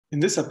In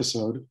this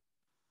episode,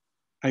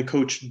 I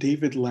coached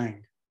David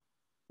Lange.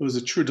 It was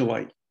a true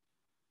delight.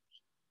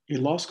 A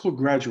law school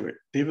graduate,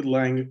 David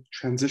Lange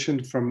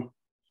transitioned from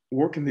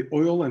work in the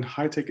oil and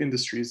high-tech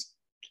industries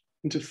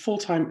into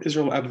full-time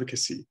Israel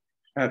advocacy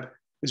at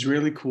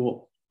Israeli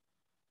Cool.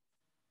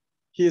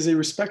 He is a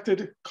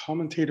respected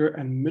commentator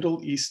and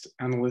Middle East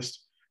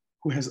analyst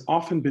who has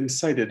often been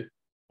cited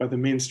by the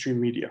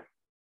mainstream media.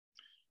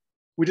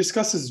 We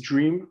discuss his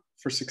dream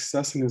for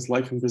success in his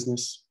life and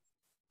business,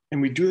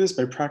 and we do this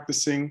by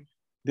practicing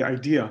the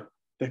idea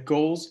that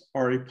goals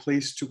are a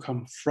place to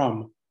come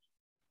from,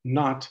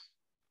 not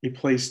a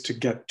place to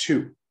get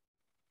to.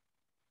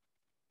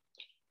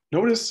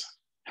 Notice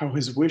how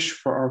his wish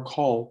for our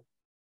call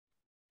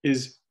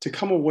is to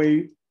come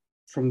away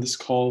from this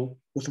call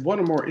with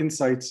one or more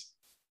insights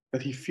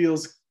that he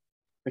feels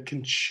that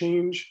can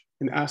change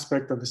an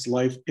aspect of his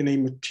life in a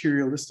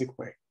materialistic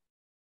way.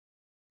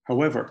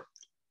 However,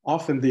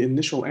 often the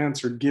initial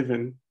answer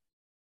given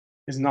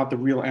is not the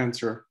real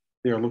answer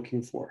they are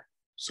looking for.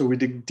 So we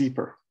dig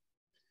deeper.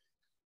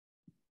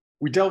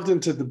 We delved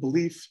into the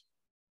belief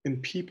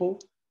in people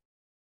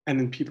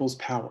and in people's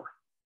power.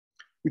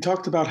 We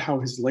talked about how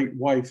his late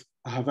wife,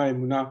 Ahava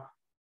Emunah,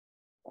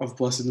 of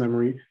blessed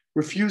memory,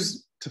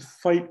 refused to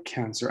fight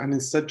cancer and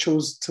instead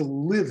chose to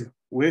live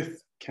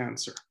with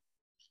cancer.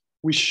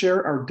 We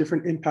share our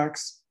different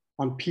impacts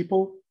on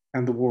people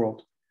and the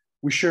world.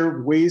 We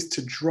share ways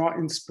to draw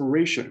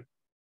inspiration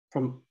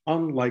from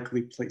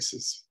unlikely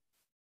places.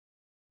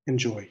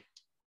 Enjoy.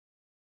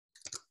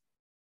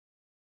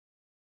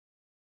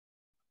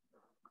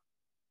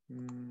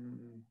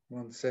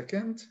 One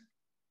second.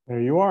 There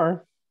you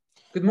are.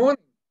 Good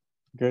morning.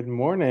 Good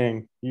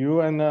morning. You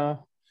and the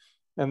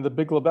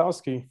Big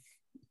Lebowski.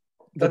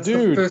 That's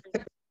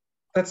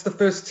the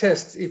first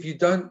test. If you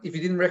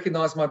didn't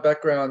recognize my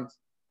background,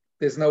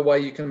 there's no way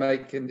you can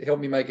help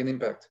me make an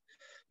impact.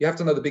 You have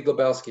to know the Big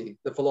Lebowski,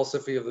 the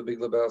philosophy of the Big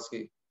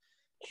Lebowski.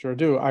 Sure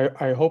do.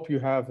 I hope you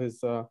have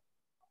his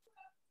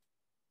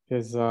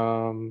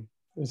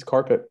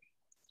carpet.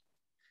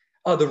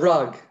 Oh, the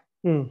rug.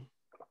 Hmm.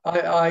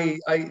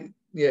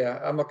 Yeah,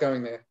 I'm not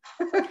going there.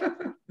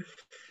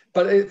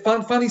 But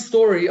funny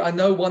story. I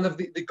know one of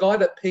the guy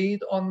that peed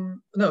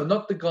on, no,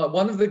 not the guy,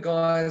 one of the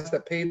guys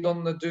that peed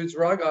on the dude's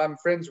rug, I'm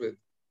friends with.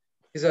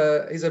 He's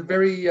a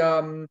very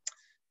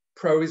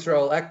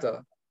pro-Israel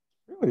actor.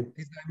 Really?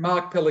 His name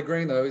Mark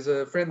Pellegrino. He's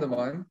a friend of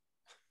mine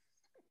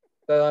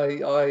that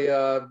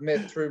I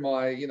met through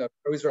my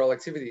pro-Israel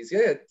activities.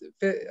 Yeah,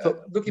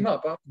 look him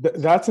up. Huh?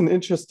 That's an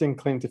interesting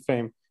claim to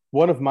fame.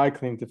 One of my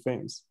claim to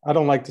fames. I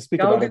don't like to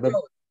speak about it, but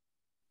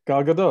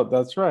Gal Gadot.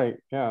 That's right.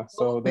 Yeah.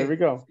 So there we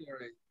go.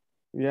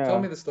 Yeah.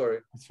 Tell me the story.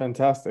 It's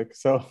fantastic.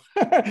 So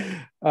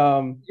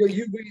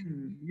you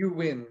win. You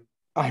win.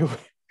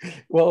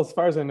 Well, as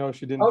far as I know,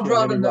 she didn't. I'd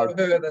rather know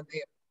her than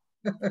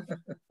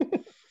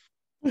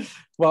him.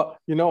 Well,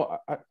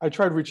 I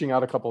tried reaching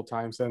out a couple of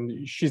times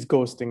and she's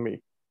ghosting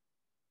me.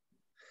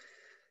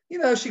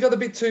 She got a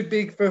bit too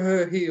big for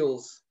her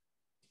heels.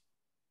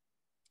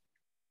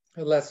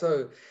 Her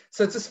lasso.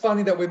 So it's just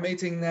funny that we're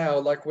meeting now,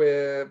 like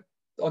we're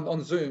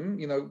on Zoom.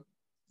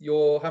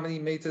 You're how many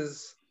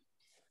meters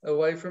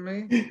away from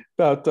me?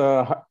 About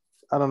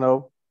I don't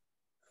know,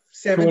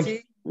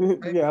 70.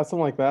 Yeah, something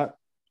like that.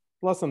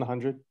 Less than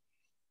 100.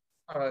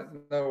 All right,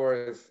 no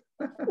worries.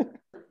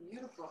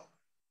 Beautiful.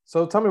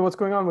 So tell me what's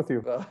going on with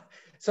you.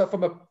 So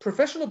from a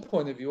professional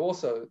point of view,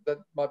 also that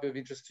might be of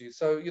interest to you.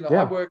 So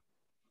Yeah. I worked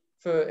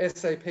for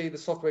SAP, the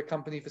software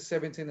company, for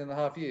 17 and a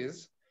half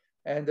years,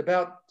 and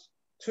about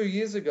 2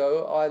 years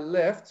ago, I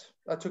left.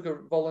 I took a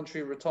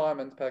voluntary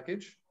retrenchment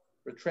package.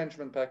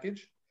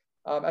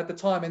 At the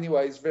time,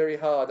 anyway, it's very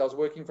hard. I was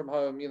working from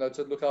home,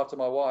 to look after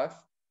my wife.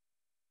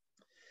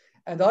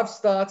 And I've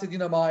started,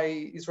 my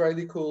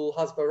Israeli Cool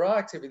Hasbara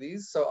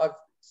activities. So I've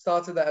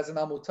started that as an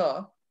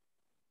Amutah.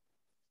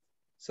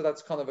 So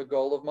that's kind of a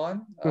goal of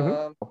mine.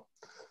 Mm-hmm.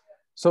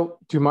 So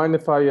do you mind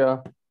if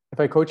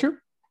I coach you?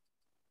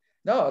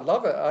 No, I'd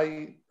love it.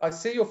 I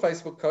see your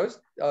Facebook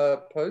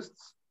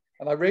posts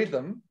and I read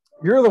them.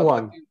 You're the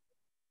one.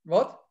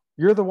 What?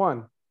 You're the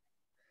one.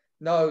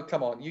 No,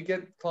 come on. You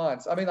get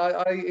clients. I mean,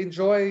 I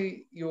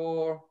enjoy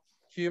your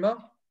humor.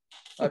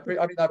 I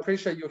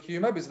appreciate your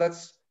humor because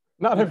that's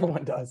not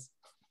everyone does.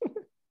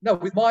 No,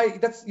 with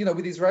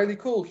Israeli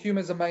Cool,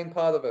 humor is a main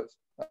part of it.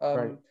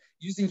 Right.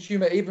 Using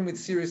humor even with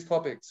serious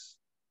topics.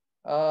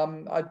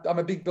 I'm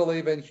a big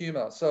believer in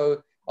humor.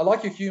 So I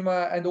like your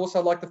humor, and also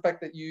I like the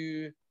fact that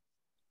you,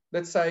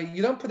 let's say,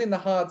 you don't put in the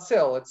hard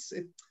sell.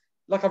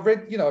 Like I've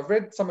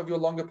read some of your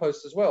longer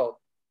posts as well.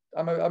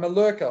 I'm a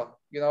lurker.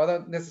 I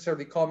don't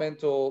necessarily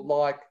comment or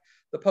like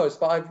the post,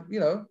 but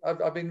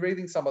I've been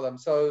reading some of them.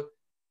 So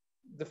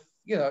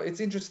it's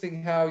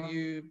interesting how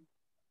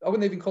I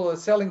wouldn't even call it a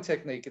selling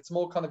technique. It's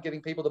more kind of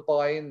getting people to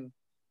buy in.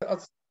 I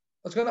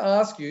was going to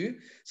ask you,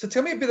 so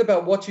tell me a bit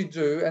about what you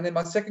do. And then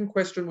my second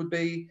question would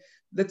be,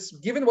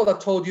 given what I've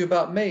told you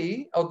about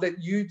me, I'll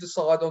let you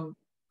decide on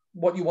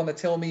what you want to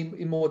tell me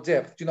in more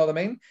depth. Do you know what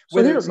I mean?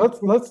 So here,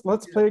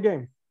 let's play a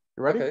game.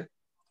 You ready? Okay.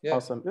 Yeah.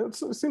 Awesome.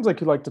 It seems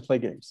like you like to play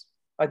games.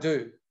 I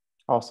do.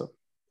 Awesome.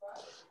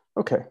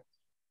 Okay.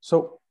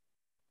 So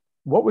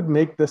what would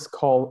make this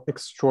call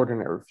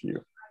extraordinary for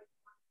you?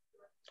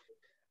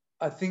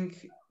 I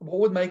think what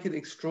would make it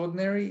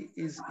extraordinary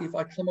is if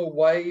I come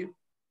away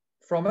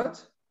from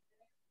it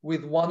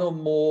with one or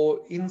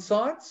more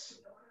insights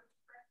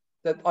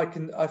that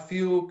I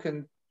feel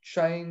can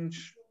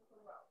change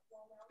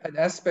an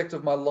aspect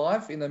of my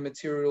life in a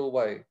material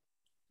way.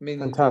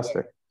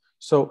 Fantastic.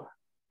 So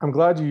I'm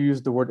glad you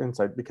used the word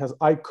insight because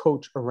I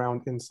coach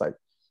around insight.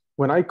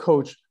 When I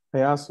coach, I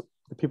ask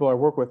the people I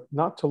work with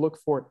not to look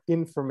for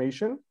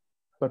information,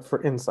 but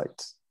for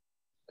insights.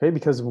 Okay,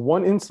 because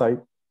one insight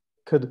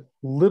could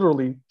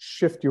literally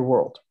shift your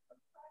world.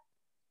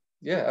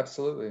 Yeah,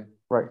 absolutely.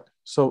 Right.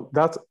 So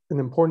that's an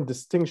important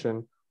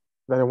distinction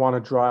that I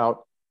want to draw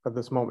out at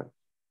this moment.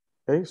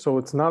 Okay, so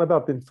it's not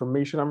about the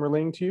information I'm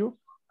relaying to you,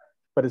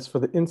 but it's for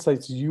the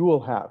insights you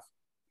will have.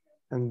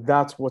 And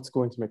that's what's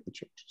going to make the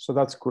change. So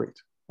that's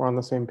great. We're on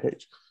the same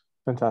page.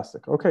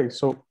 Fantastic. Okay,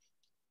 so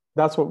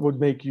that's what would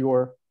make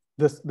your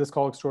this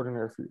call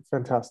extraordinary for you.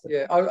 Fantastic.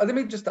 Yeah, I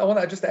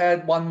want to just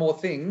add one more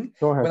thing.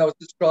 Go ahead. When I was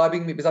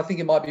describing it, because I think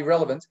it might be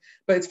relevant.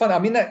 But it's funny,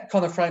 I'm in that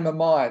kind of frame of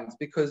mind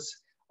because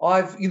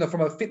I've,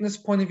 from a fitness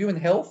point of view and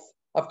health,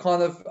 I've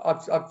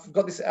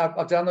got this app,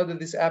 I've downloaded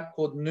this app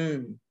called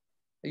Noom.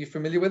 Are you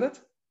familiar with it?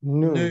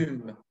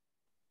 Noom.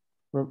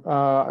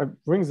 It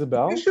rings a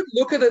bell. You should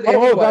look at it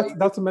anyway. Oh,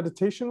 that's a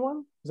meditation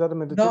one? Is that a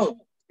meditation? No,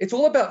 it's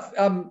all about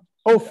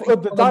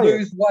the diet.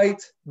 Lose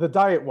weight. The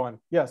diet one.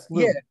 Yes.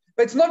 Noom. Yeah.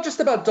 But it's not just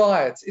about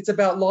diets, it's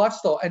about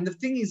lifestyle. And the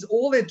thing is,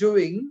 all they're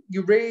doing,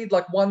 you read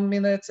like 1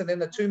 minute and then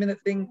the 2-minute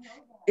thing.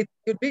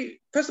 It'd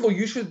be, first of all,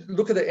 you should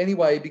look at it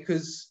anyway,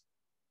 because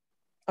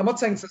I'm not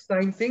saying it's the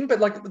same thing, but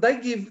like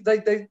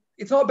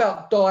it's not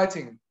about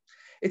dieting.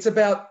 It's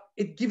about,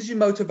 it gives you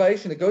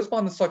motivation. It goes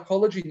behind the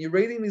psychology, and you're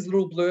reading these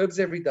little blurbs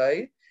every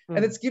day,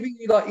 and it's giving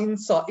you like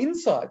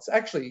insights,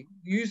 actually,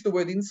 use the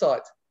word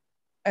insight,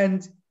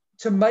 and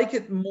to make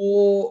it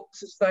more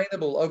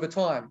sustainable over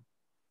time.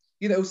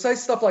 Say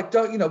stuff like,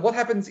 what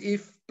happens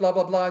if blah,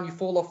 blah, blah, and you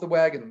fall off the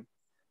wagon?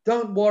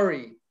 Don't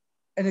worry.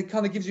 And it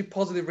kind of gives you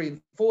positive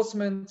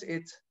reinforcement.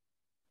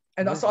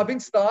 So I've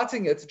been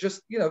starting it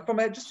just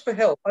for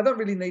health. I don't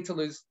really need to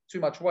lose too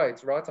much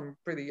weight, right? I'm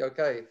pretty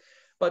okay.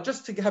 But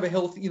just to have a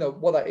healthy,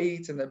 what I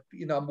eat, and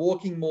I'm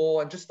walking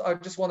more, and I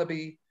just want to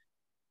be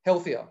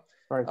healthier.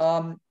 Right.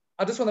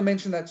 I just want to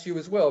mention that to you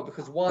as well,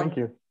 because Thank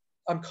you.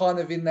 I'm kind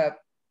of in that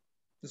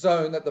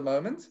zone at the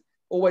moment,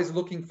 always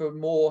looking for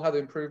more, how to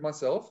improve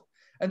myself.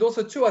 And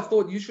also, too, I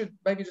thought you should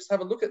maybe just have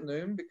a look at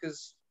Noom,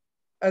 because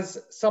as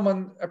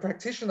a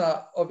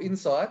practitioner of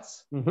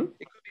insights, it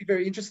could be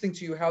very interesting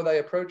to you how they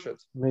approach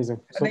it. Amazing.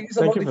 And they use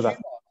a lot of humor.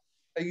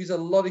 They use a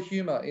lot of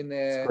humor in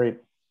there. It's great.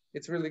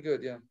 It's really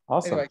good, yeah.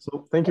 Awesome. Anyway,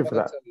 so thank you for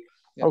that.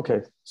 Yeah.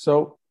 Okay,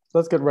 so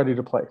let's get ready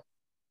to play.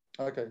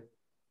 Okay.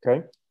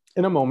 Okay.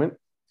 In a moment,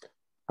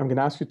 I'm going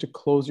to ask you to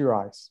close your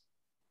eyes.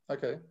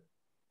 Okay.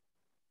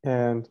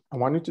 And I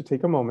want you to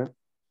take a moment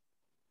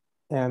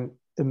and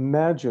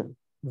imagine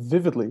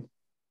vividly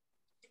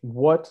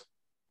what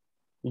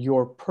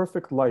your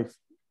perfect life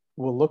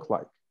will look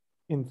like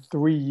in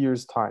 3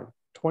 years' time,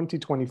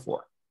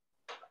 2024.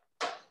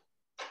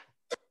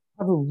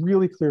 Have a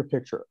really clear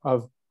picture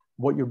of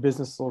what your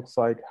business looks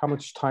like, how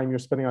much time you're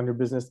spending on your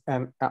business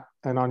and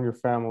on your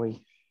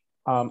family,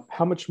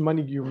 how much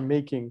money you're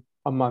making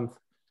a month,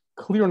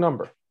 clear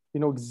number. You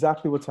know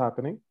exactly what's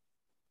happening.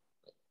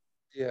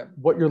 Yeah.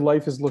 What your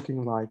life is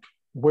looking like,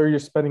 where you're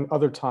spending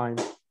other time.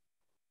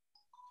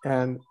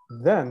 And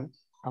then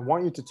I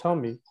want you to tell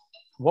me,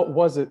 what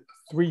was it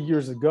 3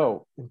 years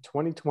ago in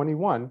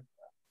 2021?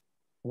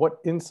 What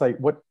insight,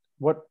 what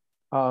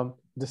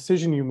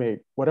decision you made,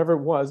 whatever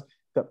it was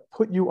that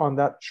put you on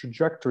that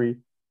trajectory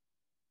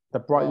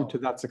that brought you to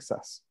that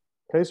success.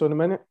 Okay, so in a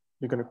minute,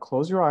 you're going to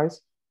close your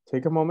eyes,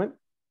 take a moment,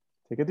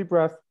 take a deep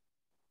breath,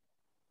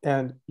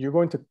 and you're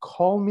going to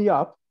call me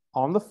up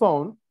on the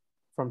phone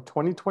from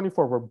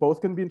 2024. We're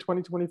both going to be in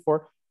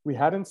 2024. We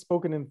hadn't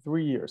spoken in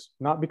 3 years,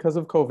 not because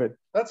of COVID.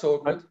 That's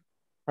awkward.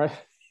 Right?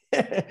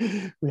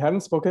 We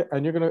hadn't spoken,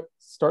 and you're going to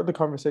start the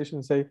conversation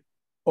and say,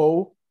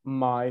 "Oh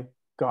my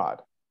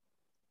God."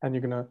 And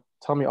you're going to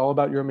tell me all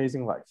about your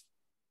amazing life.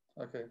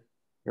 Okay.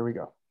 Here we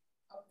go.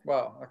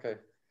 Wow. Okay.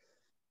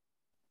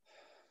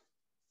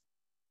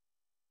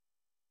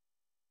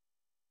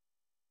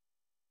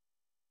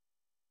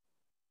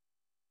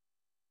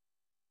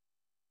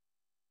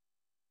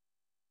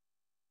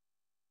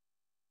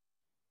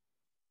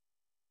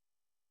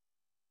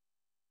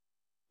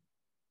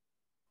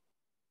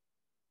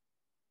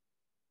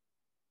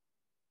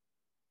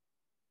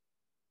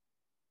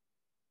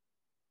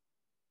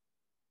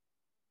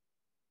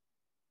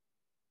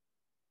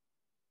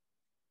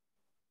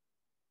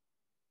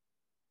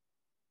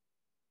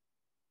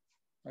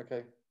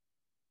 Okay.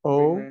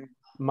 Oh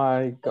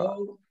my God.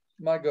 Oh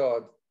my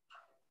God.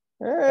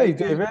 Hey,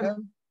 David.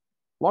 Man?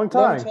 Long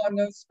time. Long time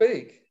no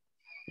speak.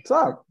 What's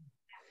up?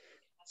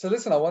 So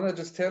listen, I want to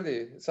just tell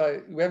you,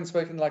 so we haven't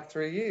spoken in like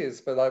 3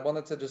 years, but I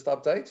wanted to just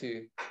update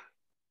you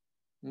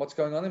on what's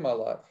going on in my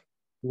life.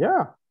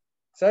 Yeah.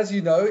 So as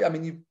you know, I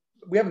mean,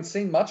 we haven't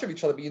seen much of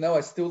each other, but you know,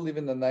 I still live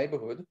in the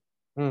neighborhood.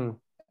 Mm.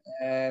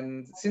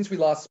 And since we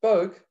last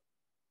spoke,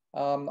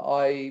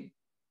 I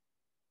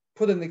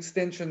put an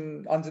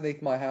extension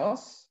underneath my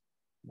house.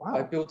 Wow.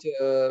 I built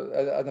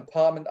an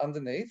apartment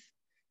underneath.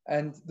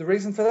 And the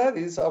reason for that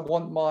is I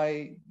want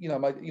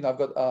I've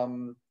got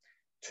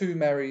 2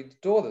 married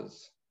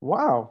daughters.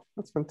 Wow.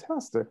 That's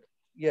fantastic.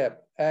 Yeah.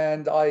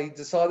 And I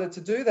decided to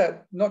do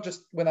that, not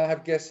just when I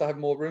have guests, I have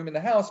more room in the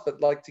house,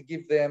 but like to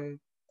give them,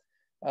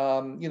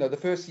 the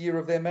first year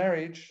of their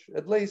marriage,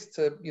 at least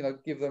to,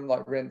 give them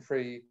like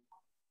rent-free,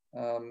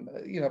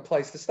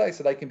 place to stay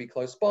so they can be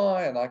close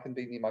by and I can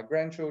be near my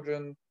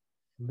grandchildren.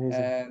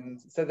 Amazing.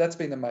 And so that's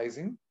been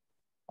amazing.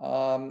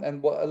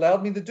 And what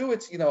allowed me to do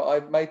it, I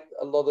made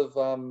a lot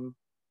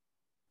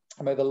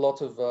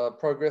of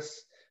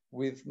progress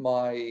with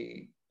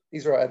my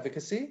Israel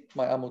advocacy,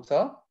 my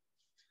Amutah.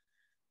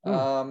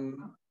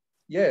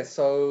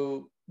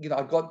 So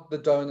I got the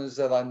donors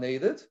that I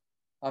needed.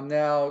 I'm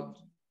now,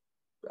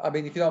 I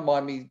mean, if you don't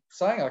mind me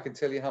saying, I can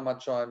tell you how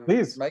much I'm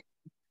Please. making.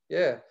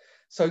 Yeah.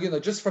 So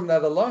just from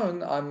that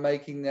alone, I'm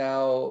making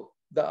a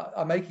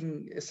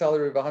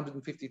salary of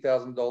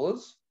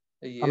 $150,000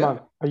 a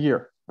year. A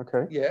year.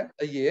 Okay. Yeah,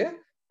 a year.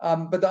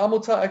 But the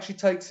Amutah actually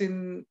takes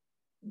in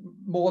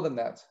more than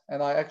that,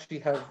 and I actually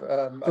have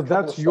So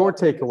that's your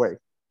takeaway.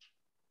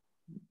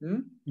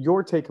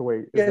 Your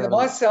takeaway. Yeah,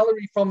 my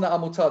salary from the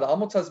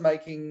Amutah is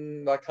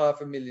making like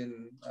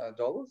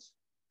 $500,000.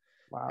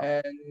 Wow.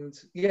 And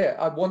yeah,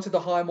 I wanted to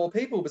hire more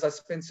people because I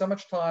spend so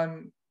much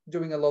time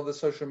doing a lot of the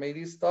social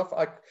media stuff.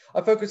 I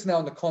focus now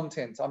on the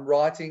content. I'm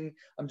writing,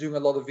 I'm doing a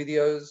lot of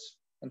videos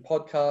and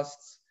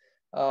podcasts,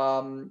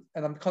 and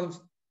I'm kind of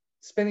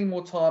spending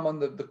more time on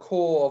the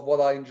core of what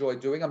I enjoy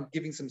doing. I'm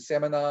giving some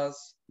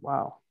seminars.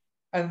 Wow.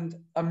 And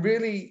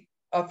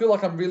I feel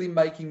like I'm really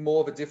making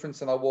more of a difference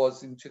than I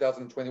was in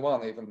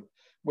 2021, even,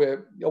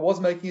 where I was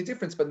making a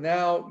difference, but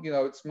now,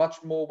 it's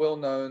much more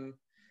well-known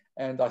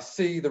and I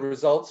see the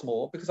results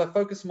more because I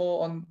focus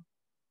more on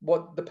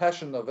the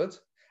passion of it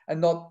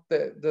and not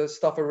the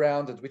stuff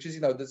around it, which is,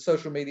 the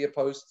social media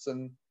posts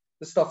and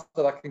the stuff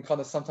that I can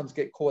kind of sometimes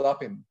get caught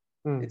up in.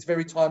 It's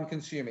very time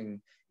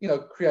consuming,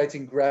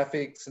 creating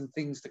graphics and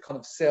things to kind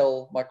of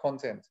sell my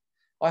content.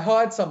 I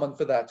hired someone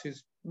for that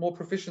who's more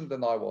proficient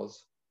than I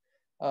was.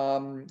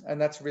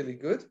 And that's really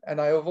good. And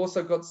I've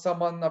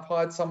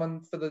hired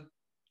someone for the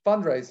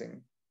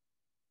fundraising.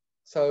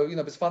 So,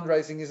 because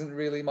fundraising isn't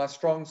really my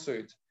strong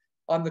suit.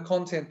 I'm the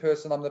content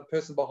person, I'm the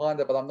person behind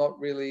it, but I'm not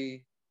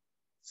really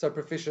so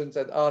proficient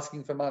at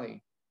asking for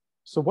money.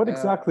 So what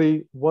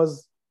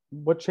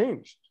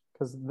changed?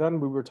 Because then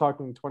we were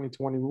talking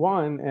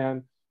 2021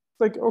 and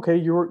it's like, okay,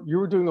 you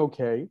were doing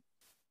okay,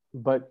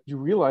 but you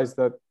realized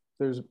that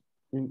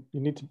you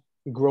need to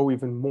grow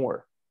even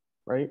more,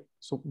 right?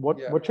 So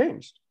what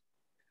changed?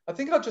 I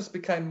think I just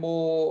became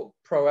more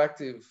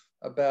proactive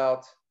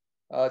about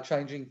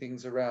changing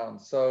things around.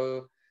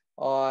 So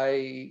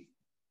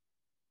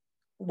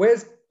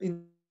whereas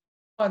in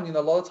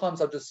a lot of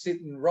times I'll just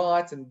sit and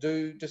write and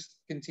just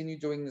continue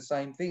doing the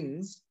same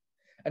things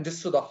and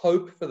just sort of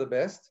hope for the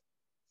best.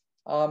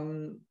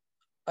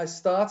 I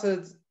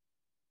started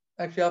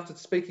actually after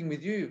speaking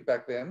with you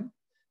back then,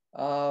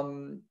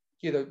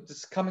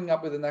 just coming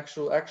up with an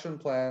actual action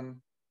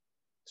plan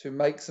to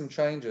make some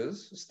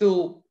changes.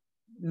 Still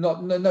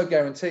no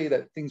guarantee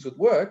that things would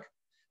work,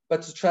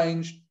 but to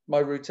change my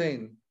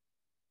routine.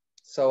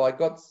 So I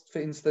got, for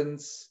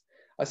instance,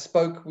 I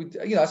spoke with,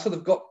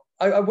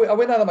 I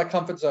went out of my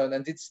comfort zone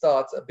and did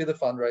start a bit of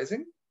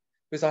fundraising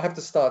because I have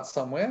to start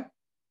somewhere,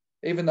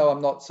 even though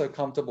I'm not so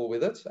comfortable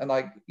with it. And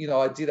I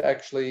did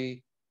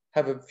actually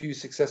have a few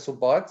successful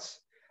bites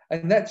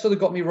and that sort of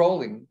got me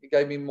rolling. It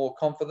gave me more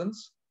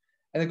confidence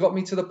and it got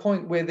me to the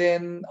point where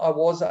then I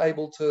was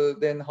able to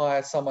then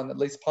hire someone at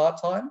least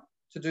part-time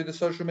to do the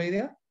social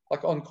media,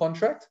 like on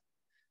contract.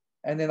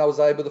 And then I was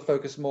able to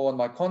focus more on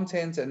my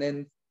content and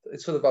then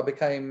I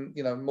became,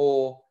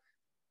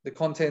 the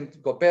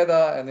content got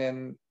better and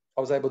then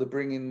I was able to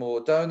bring in more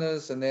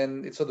donors and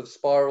then it sort of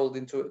spiraled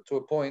to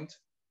a point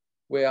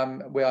where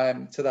I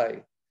am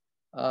today.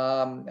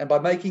 And by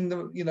making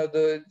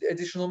the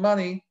additional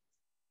money,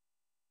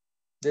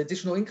 the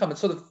additional income, it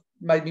sort of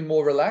made me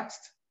more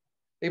relaxed.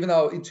 Even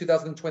though in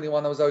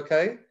 2021 I was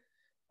okay,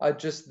 I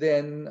just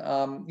then,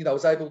 I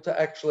was able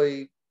to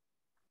actually,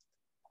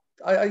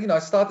 I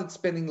started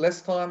spending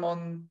less time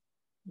on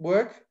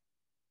work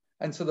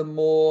and sort of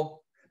more,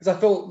 because I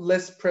felt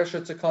less pressure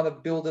to kind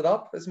of build it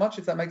up as much,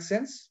 if that makes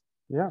sense.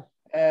 Yeah.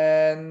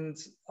 And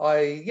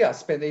I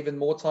spent even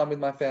more time with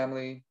my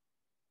family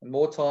and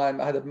more time.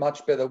 I had a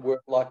much better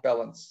work-life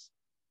balance.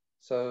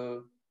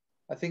 So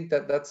I think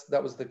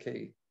that was the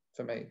key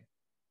for me.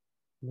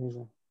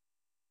 Amazing.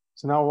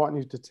 So now I want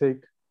you to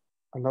take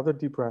another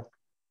deep breath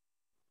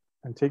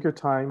and take your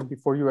time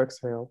before you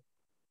exhale.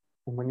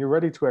 And when you're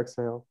ready to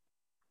exhale,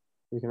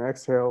 you can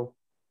exhale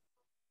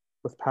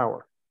with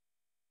power.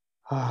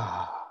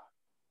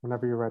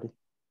 Whenever you're ready.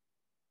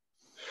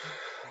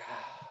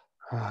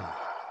 Now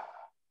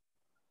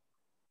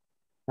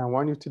I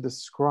want you to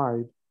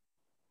describe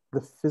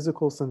the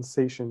physical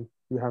sensation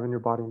you have in your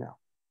body now.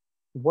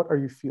 What are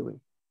you feeling?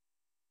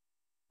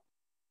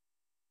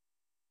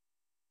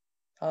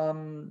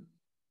 I'm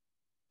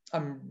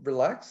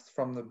relaxed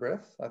from the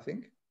breath, I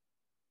think.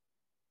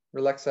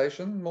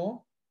 Relaxation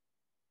more.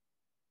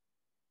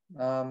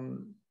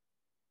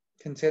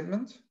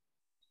 Contentment,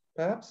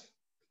 perhaps.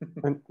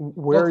 And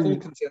where Not are full you?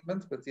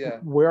 contentment, but yeah.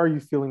 Where are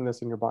you feeling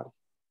this in your body?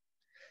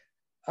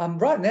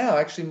 Right now,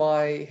 actually,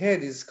 my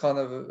head is kind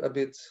of a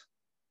bit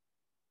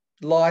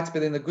light,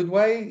 but in a good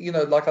way. You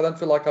know, like I don't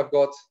feel like I've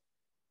got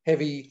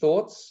heavy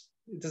thoughts.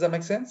 Does that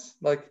make sense?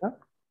 Like, Yeah.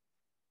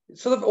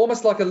 sort of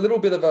almost like a little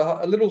bit of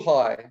a little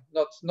high,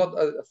 not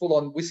a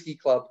full-on whiskey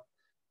club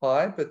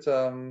high, but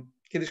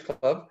kiddish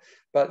club.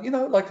 But you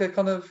know, like a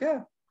kind of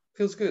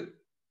feels good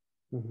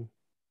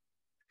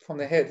from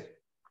the head.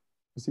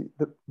 You see,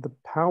 the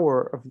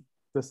power of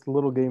this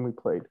little game we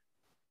played,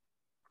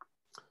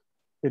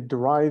 it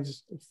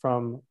derives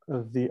from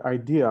the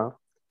idea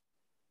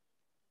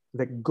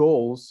that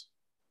goals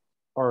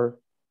are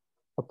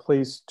a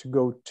place to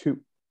go to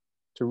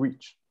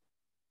reach,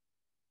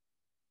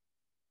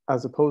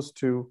 as opposed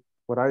to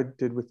what I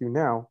did with you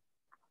now,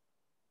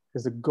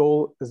 is a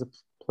goal is a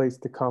place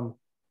to come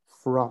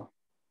from.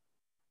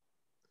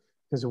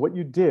 Because what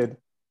you did,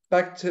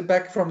 back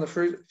from the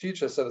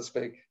future, so to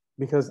speak.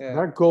 Because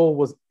that goal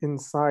was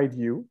inside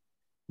you.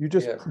 You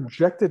just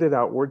projected it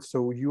outwards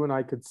so you and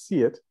I could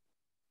see it.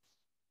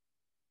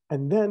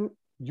 And then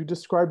you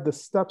described the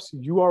steps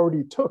you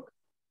already took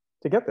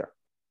to get there.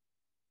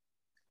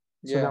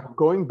 So now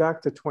going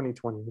back to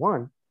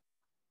 2021,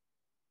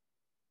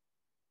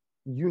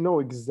 you know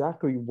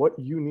exactly what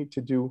you need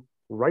to do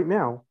right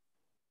now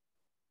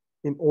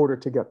in order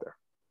to get there.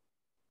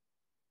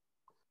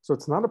 So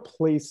it's not a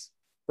place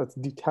that's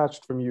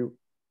detached from you.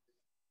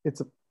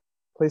 It's a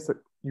place that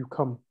you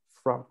come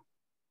from.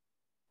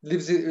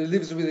 It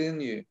lives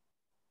within you.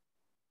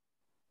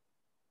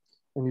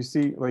 And you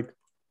see, like,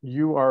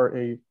 you are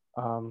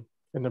an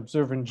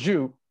observant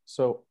Jew,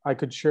 so I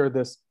could share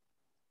this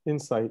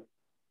insight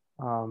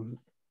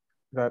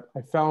that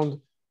I found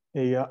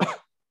a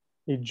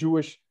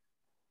Jewish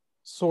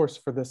source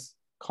for this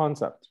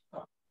concept.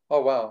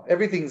 Oh wow!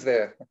 Everything's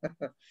there.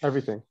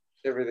 Everything.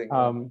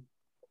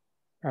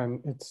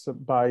 And it's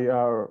by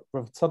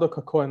Rav Tzadok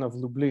HaKohen of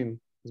Lublin.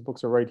 His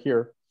books are right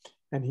here,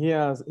 and he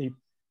has a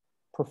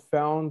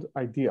profound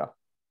idea.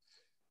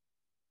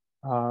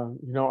 You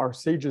know, our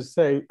sages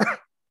say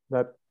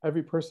that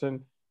every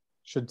person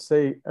should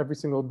say every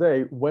single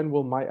day, when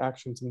will my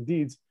actions and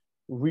deeds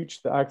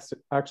reach the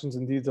actions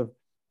and deeds of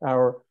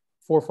our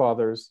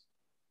forefathers,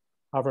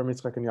 Avraham,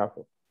 Yitzchak, and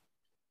Yaakov?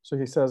 So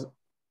he says,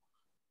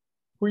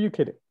 who are you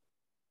kidding?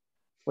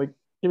 Like,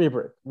 give me a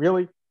break.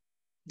 Really?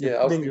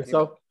 You're kidding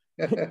yourself?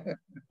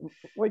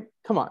 Like,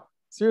 come on.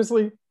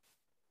 Seriously?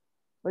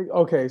 Like,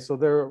 okay, so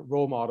they're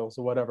role models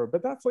or whatever,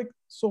 but that's like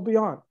so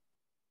beyond.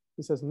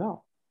 He says,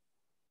 no.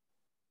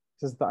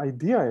 He says, the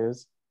idea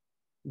is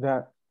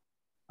that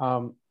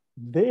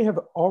they have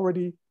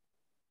already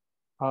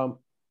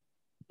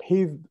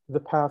paved the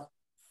path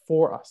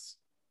for us.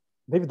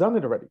 They've done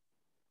it already.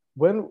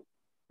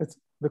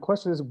 The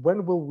question is,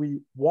 when will we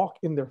walk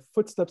in their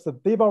footsteps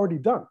that they've already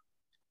done?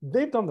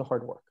 They've done the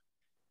hard work.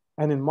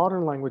 And in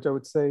modern language, I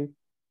would say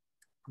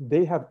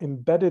they have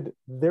embedded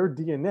their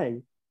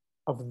DNA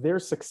of their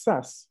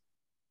success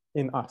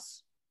in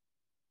us.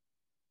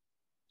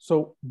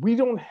 So we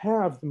don't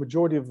have the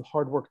majority of the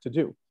hard work to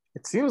do.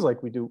 It seems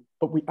like we do,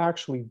 but we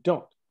actually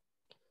don't.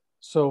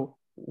 So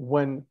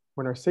when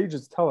our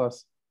sages tell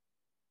us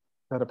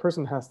that a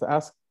person has to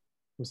ask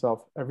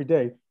himself every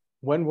day,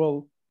 when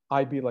will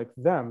I be like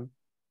them?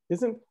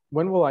 Isn't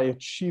when will I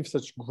achieve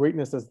such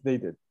greatness as they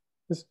did?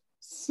 Just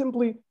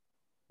simply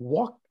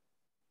walk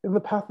in the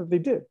path that they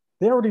did.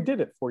 They already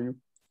did it for you.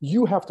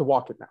 You have to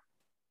walk it now.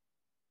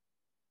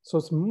 So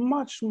it's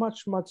much,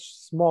 much, much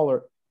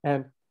smaller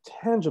and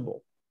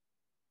tangible.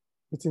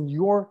 It's in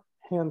your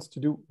hands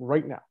to do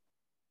right now.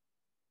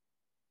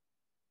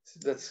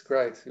 That's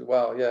great.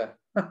 Wow, yeah.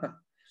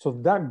 So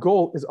that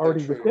goal is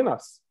already within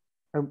us.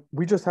 And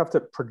we just have to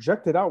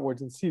project it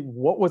outwards and see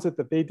what was it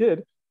that they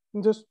did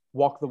and just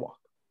walk the walk.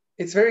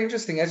 It's very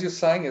interesting. As you're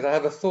saying it, I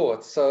have a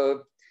thought.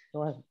 So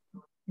go ahead.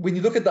 When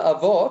you look at the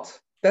Avot,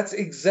 that's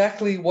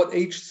exactly what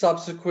each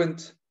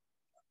subsequent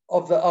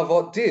of the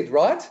Avot did,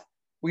 right?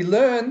 We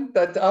learn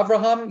that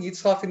Abraham,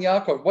 Yitzchak, and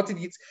Yaakov, what did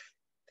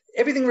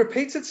everything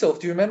repeats itself.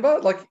 Do you remember?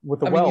 Like, with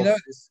the wells. You know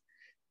this.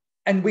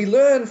 And we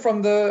learn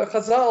from the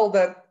Chazal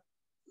that,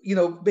 you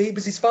know,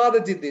 because his father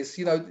did this,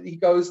 you know, he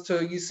goes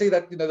to, you see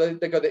that, you know,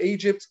 they go to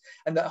Egypt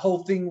and that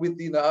whole thing with,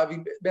 you know,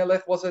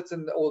 Avimelech, was it,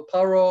 or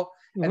Paro,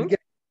 and get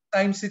the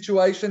same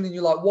situation. And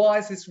you're like, why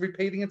is this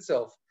repeating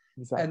itself?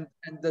 Exactly.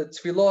 And the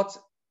tefillot,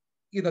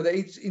 you know, they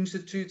each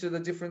instituted a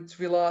different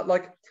tefillah.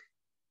 Like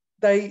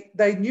they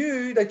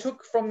knew, they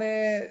took from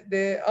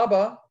their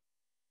Abba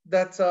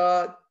that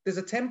there's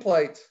a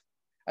template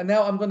And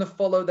now I'm going to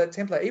follow that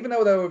template, even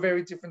though they were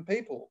very different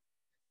people.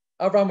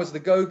 Abraham was the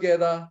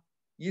go-getter.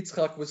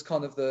 Yitzchak was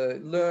kind of the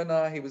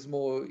learner. He was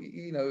more,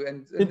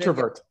 and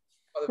Introvert.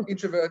 Kind of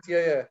introvert,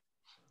 yeah.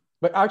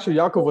 But actually,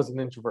 Yaakov was an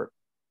introvert.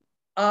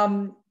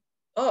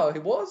 Oh, he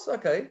was?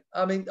 Okay.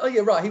 I mean, oh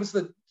yeah, right. He was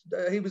the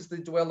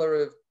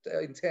dweller of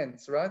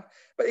intents, right?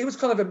 But he was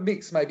kind of a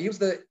mix, maybe. He was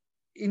the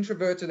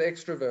introverted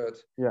extrovert.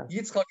 Yeah.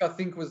 Yitzchak, I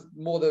think, was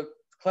more the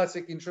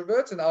classic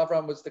introvert, and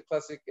Abraham was the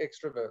classic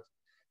extrovert.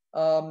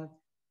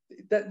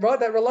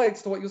 That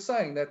relates to what you're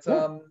saying. That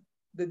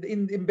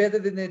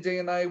embedded in their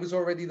DNA was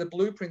already the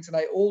blueprint, and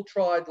they all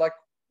tried, like,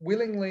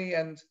 willingly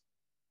and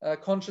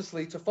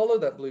consciously to follow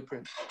that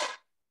blueprint.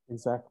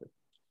 Exactly.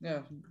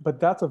 Yeah. But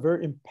that's a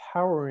very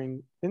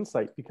empowering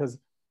insight, because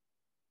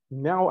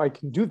now I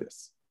can do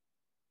this.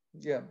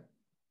 Yeah.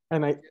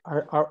 And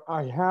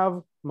I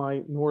have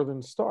my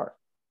Northern Star.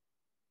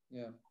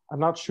 Yeah. I'm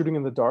not shooting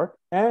in the dark,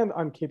 and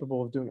I'm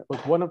capable of doing it.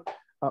 Like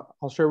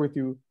I'll share with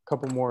you a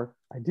couple more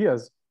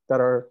ideas that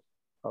are,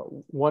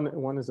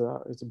 one is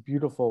a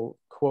beautiful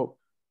quote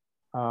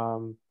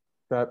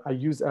that I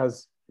use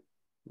as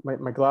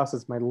my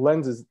glasses, my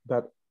lenses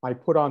that I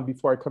put on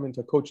before I come into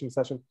a coaching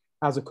session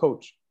as a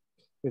coach.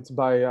 It's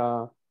by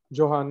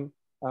Johann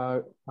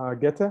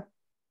Goethe,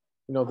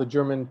 the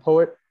German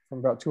poet from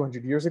about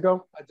 200 years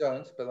ago. I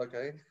don't, but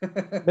okay.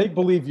 Make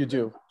believe you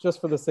do,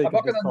 just for the sake I'm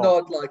of not this going to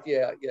call. nod like,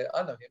 yeah,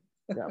 I know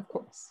him. Yeah, of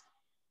course.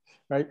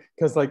 Right?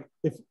 Because like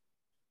if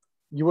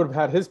you would have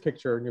had his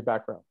picture in your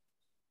background.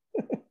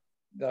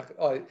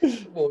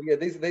 Well, yeah,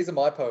 these are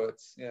my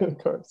poets. Yeah. Of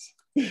course.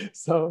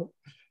 So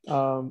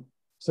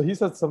he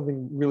said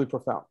something really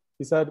profound.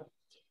 He said,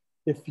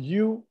 if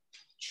you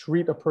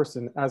treat a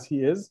person as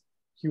he is,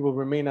 he will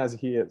remain as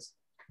he is.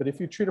 But if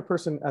you treat a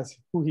person as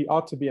who he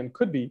ought to be and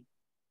could be,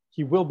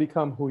 he will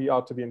become who he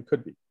ought to be and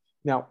could be.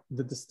 Now,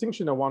 the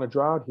distinction I want to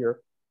draw out here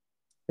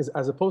is,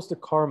 as opposed to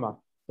karma,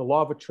 the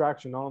law of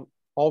attraction,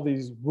 all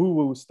these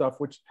woo-woo stuff,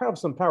 which have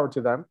some power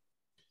to them,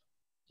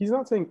 he's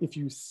not saying if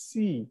you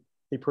see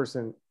a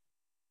person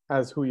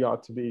as who he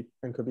ought to be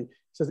and could be.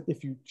 He says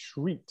if you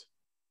treat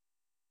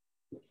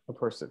a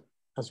person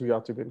as who he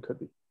ought to be and could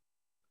be.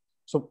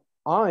 So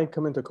I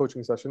come into a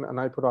coaching session and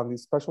I put on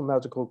these special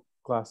magical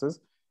glasses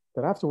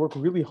that I have to work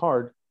really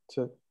hard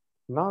to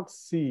not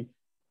see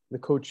the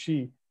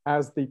coachee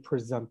as they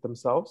present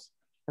themselves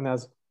and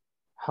as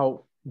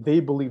how they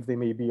believe they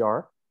maybe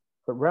are,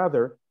 but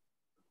rather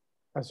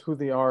as who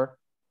they are,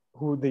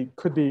 who they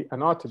could be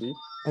and ought to be.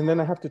 And then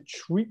I have to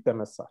treat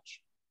them as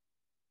such.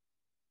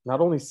 Not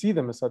only see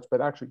them as such,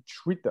 but actually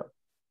treat them.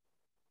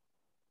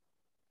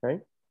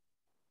 Okay?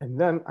 And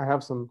then I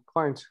have some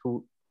clients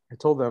who I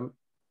told them,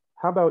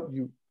 how about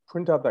you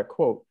print out that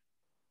quote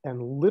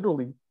and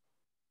literally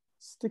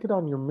stick it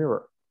on your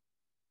mirror.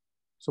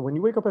 So when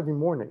you wake up every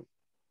morning,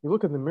 you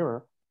look in the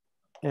mirror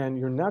and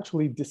you're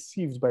naturally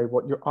deceived by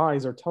what your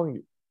eyes are telling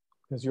you,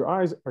 because your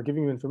eyes are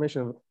giving you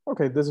information of,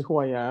 okay, this is who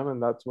I am,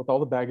 and that's with all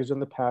the baggage in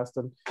the past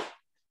and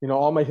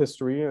all my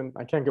history, and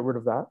I can't get rid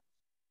of that.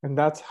 And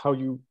that's how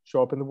you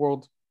show up in the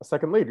world a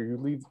second later. You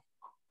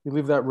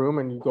leave that room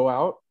and you go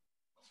out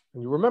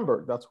and you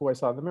remember, that's who I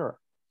saw in the mirror.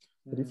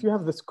 But if you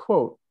have this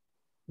quote,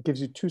 it gives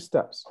you two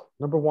steps.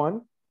 Number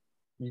one,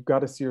 you got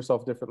to see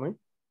yourself differently,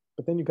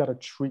 but then you got to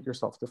treat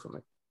yourself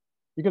differently.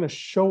 You're going to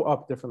show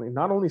up differently.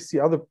 Not only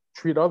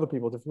treat other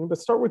people differently, but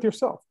start with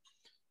yourself.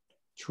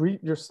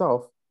 Treat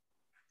yourself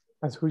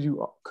as who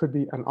you could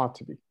be and ought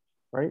to be,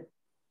 right?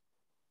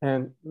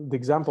 And the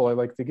example I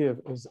like to give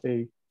is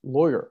a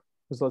lawyer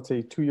who's, let's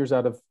say, 2 years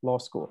out of law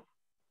school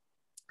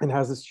and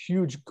has this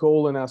huge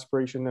goal and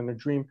aspiration and a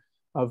dream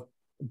of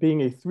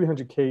being a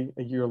 300K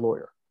a year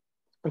lawyer.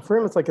 And for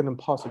him, it's like an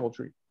impossible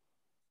dream.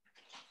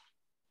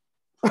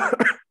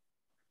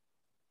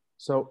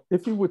 So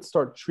if he would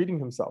start treating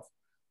himself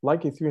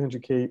like a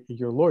 300K a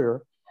year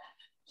lawyer,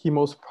 he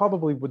most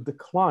probably would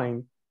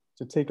decline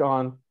to take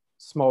on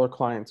smaller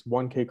clients,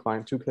 1K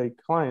client, 2K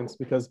clients,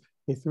 because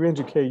a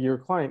 300K a year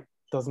client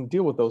doesn't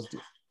deal with those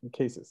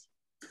cases.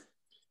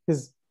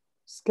 His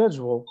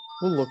schedule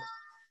will look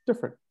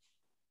different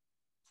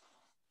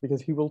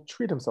because he will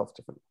treat himself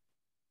differently.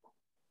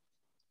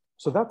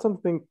 So that's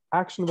something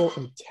actionable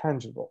and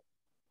tangible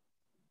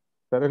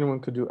that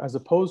anyone could do, as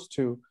opposed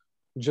to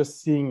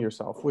just seeing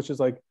yourself, which is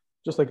like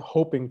just like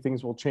hoping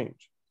things will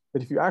change.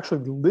 But if you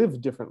actually live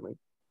differently,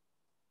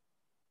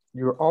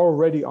 you're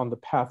already on the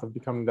path of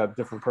becoming that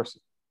different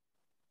person.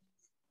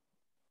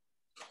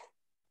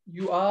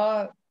 You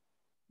are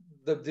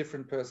the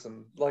different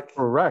person. Like,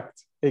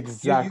 correct.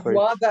 Exactly. You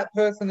are that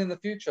person in the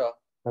future.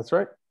 That's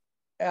right.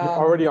 You're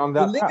already on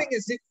that You're living path.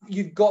 as if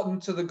you've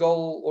gotten to the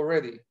goal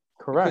already.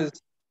 Correct.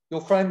 Because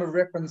your frame of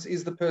reference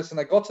is the person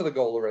that got to the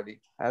goal already.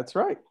 That's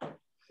right.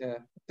 Yeah,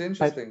 it's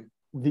interesting.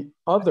 And the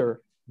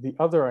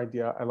other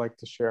idea I like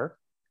to share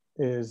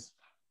is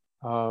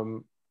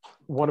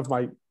one of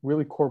my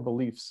really core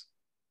beliefs.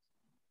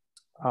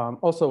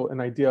 Also an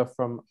idea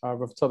from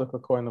Rav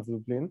Tzadok Cohen of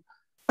Lublin.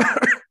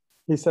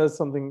 He says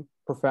something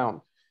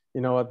profound.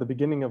 At the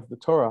beginning of the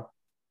Torah,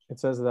 it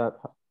says that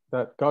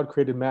God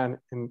created man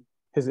in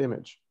his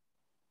image.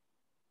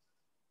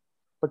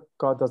 But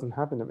God doesn't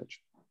have an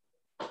image.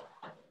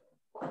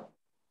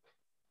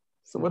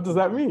 So what does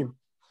that mean?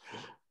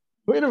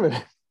 Wait a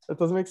minute, that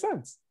doesn't make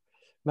sense.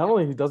 Not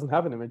only he doesn't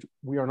have an image,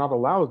 we are not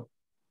allowed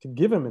to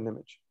give him an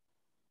image.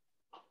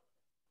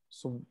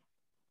 So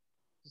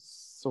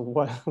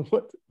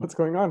what's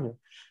going on here?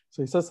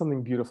 So he says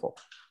something beautiful.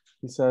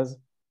 He says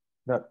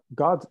that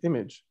God's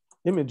image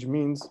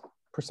means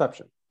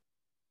perception.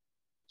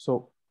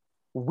 So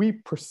we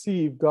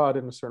perceive God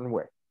in a certain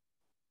way.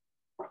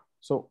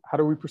 So how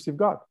do we perceive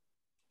God?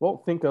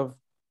 Well, think of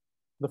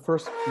the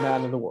first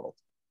man in the world.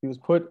 He was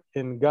put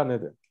in Gan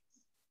Eden.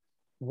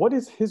 What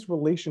is his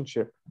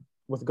relationship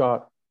with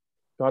God?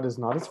 God is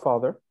not his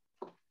father.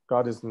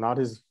 God is not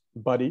his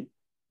buddy,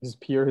 his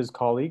peer, his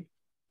colleague.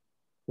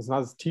 He's not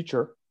his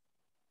teacher.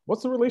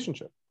 What's the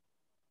relationship?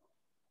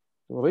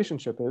 The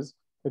relationship is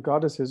that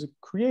God is his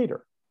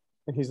creator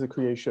and he's the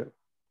creation.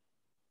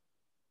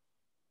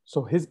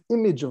 So his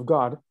image of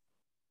God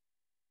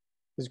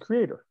is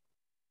creator.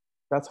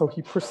 That's how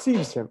he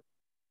perceives him.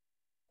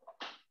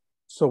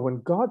 So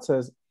when God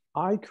says,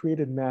 I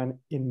created man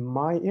in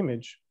my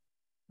image,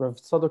 Rav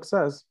Tzadok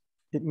says,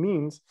 it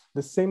means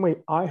the same way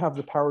I have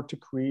the power to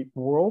create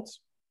worlds,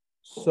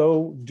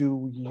 so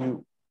do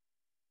you.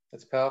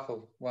 That's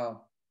powerful.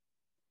 Wow.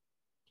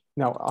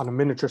 Now, on a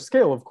miniature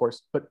scale, of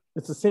course, but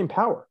it's the same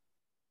power.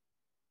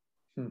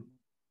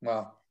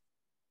 Wow.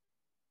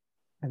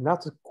 And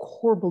that's a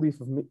core belief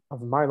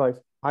of my life.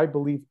 I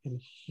believe in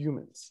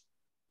humans.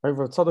 Right?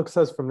 Rav Tzadok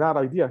says from that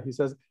idea, he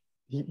says,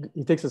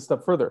 he takes it a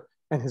step further.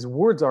 And his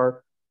words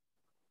are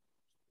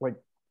like,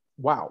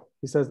 wow.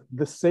 He says,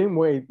 the same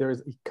way there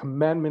is a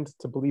commandment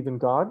to believe in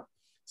God,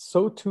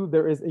 so too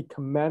there is a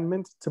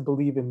commandment to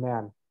believe in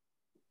man.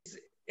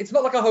 It's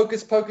not like a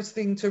hocus pocus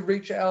thing to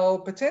reach our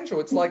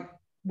potential. It's like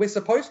we're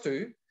supposed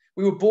to.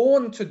 We were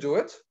born to do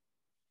it.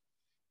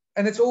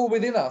 And it's all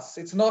within us.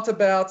 It's not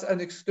about an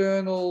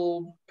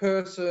external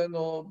person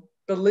or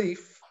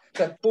belief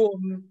that,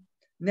 boom,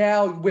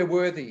 now we're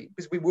worthy.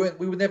 Because we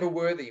were never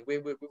worthy. We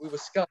were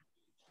scum.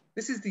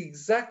 This is the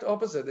exact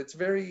opposite. It's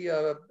very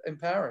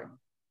empowering.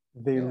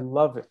 They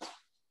love it.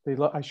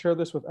 I share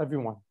this with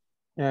everyone.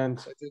 And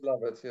I do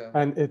love it, yeah.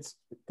 And it's,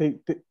 they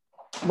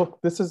look,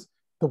 the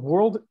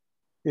world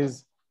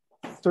is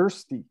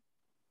thirsty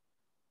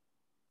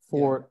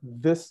for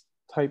this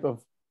type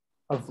of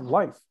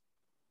life.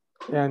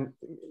 And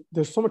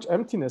there's so much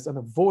emptiness and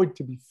a void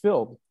to be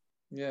filled.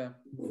 Yeah.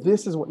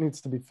 This is what needs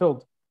to be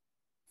filled,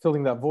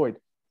 filling that void.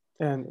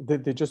 And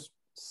they just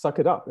suck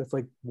it up. It's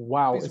like,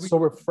 wow, it's so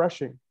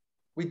refreshing.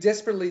 We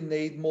desperately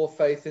need more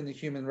faith in the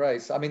human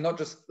race. I mean,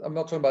 I'm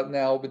not talking about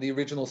now with the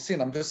original sin.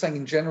 I'm just saying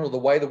in general, the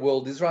way the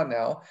world is right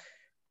now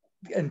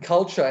and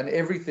culture and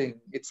everything.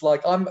 It's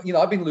like I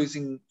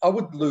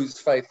would lose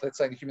faith, let's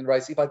say, in the human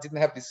race if I didn't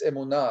have this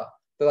emunah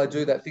that I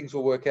do, that things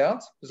will work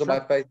out because of my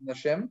faith in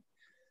Hashem.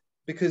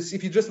 Because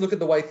if you just look at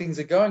the way things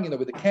are going,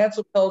 with the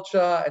cancel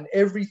culture and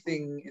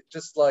everything, it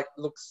just like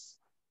looks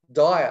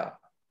dire.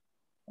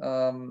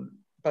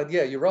 But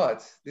yeah, you're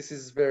right. This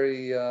is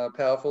very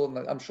powerful,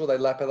 and I'm sure they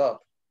lap it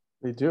up.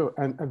 They do.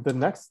 And the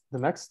next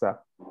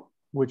step,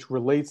 which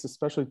relates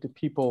especially to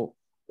people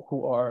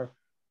who are,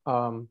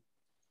 I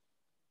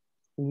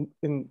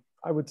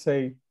would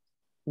say,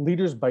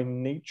 leaders by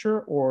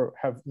nature or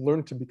have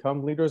learned to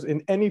become leaders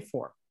in any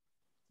form,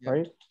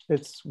 right?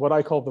 It's what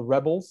I call the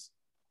rebels.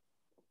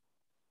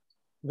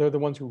 They're the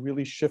ones who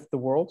really shift the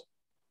world.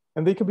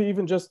 And they could be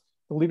even just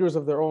the leaders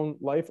of their own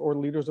life or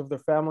leaders of their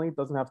family. It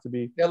doesn't have to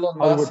be Elon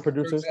Hollywood Musk,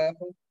 producers. for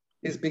example,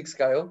 is big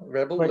scale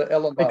rebel. Like,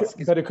 Elon Musk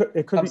it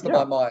could comes be, to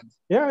my mind.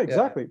 Yeah,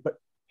 exactly. But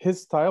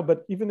his style,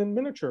 but even in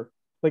miniature,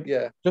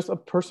 just a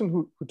person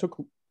who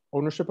took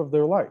ownership of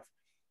their life.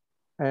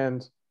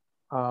 And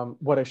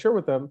what I share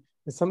with them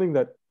is something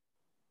that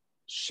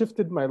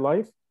shifted my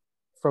life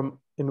from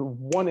in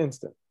one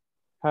instant.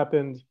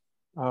 Happened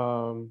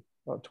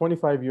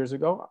 25 years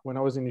ago when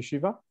I was in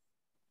yeshiva.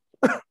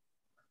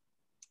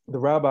 The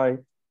rabbi,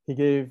 he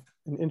gave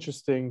an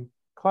interesting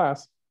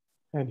class,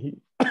 and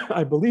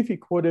I believe he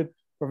quoted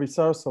Rav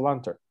Yisrael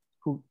Salanter,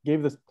 who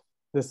gave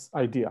this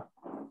idea.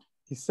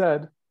 He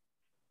said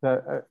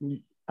that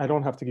I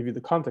don't have to give you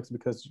the context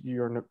because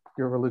you're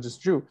a religious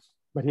Jew,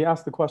 but he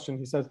asked the question.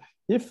 He says,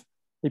 if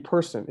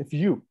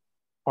you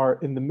are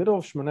in the middle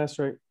of Shemona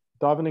Esrei,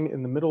 davening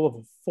in the middle of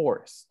a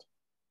forest,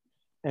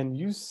 and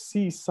you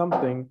see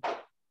something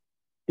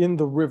in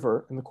the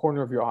river in the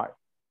corner of your eye,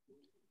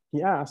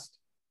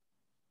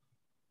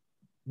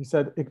 he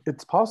said,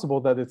 it's possible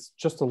that it's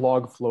just a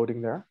log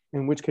floating there,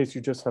 in which case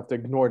you just have to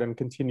ignore it and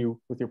continue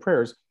with your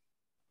prayers.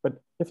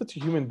 But if it's a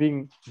human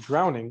being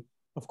drowning,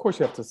 of course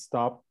you have to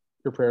stop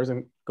your prayers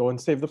and go and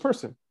save the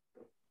person.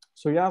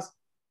 So he asked,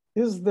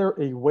 is there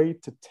a way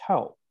to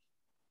tell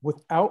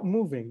without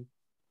moving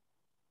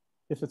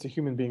if it's a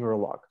human being or a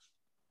log?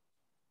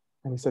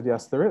 And he said,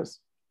 yes, there is.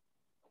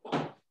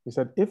 He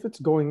said, if it's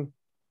going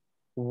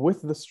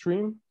with the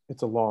stream,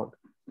 it's a log.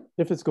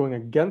 If it's going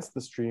against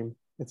the stream,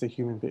 it's a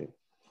human being.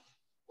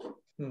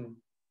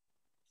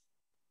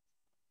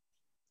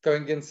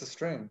 Going against the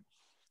stream.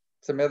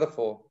 It's a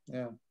metaphor.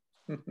 Yeah.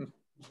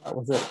 That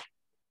was it.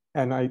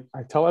 And I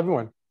tell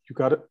everyone, you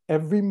got it.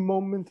 Every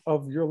moment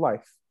of your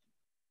life,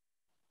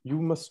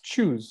 you must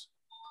choose,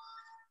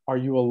 are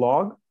you a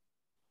log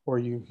or are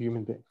you a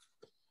human being?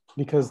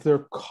 Because there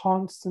are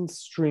constant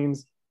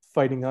streams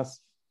fighting us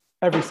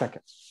every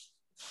second.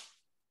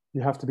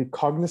 You have to be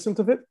cognizant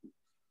of it.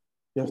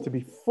 You have to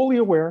be fully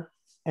aware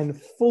and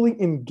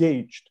fully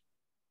engaged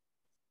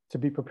to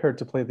be prepared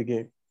to play the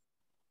game.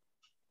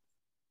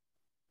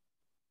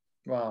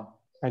 Wow.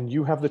 And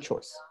you have the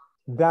choice.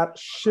 That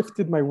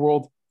shifted my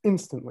world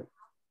instantly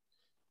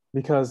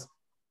because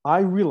I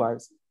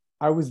realized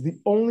I was the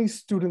only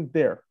student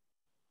there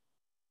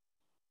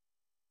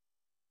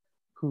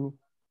who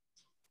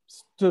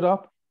stood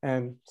up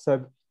and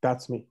said,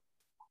 that's me,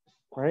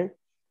 right?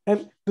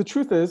 And the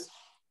truth is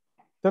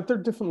that there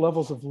are different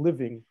levels of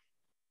living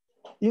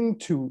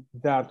into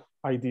that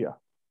idea,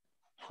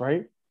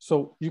 right?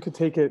 So you could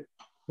take it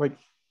like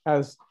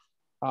as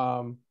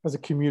a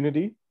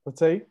community, let's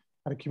say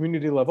at a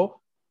community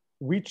level,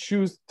 we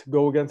choose to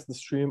go against the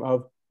stream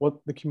of what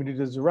the community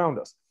does around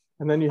us.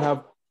 And then you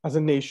have as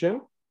a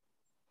nation,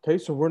 okay,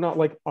 so we're not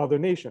like other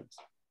nations.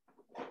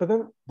 But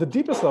then the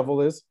deepest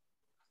level is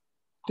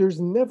there's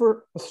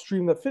never a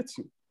stream that fits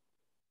you.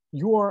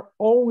 You are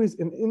always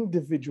an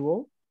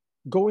individual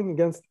going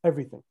against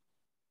everything.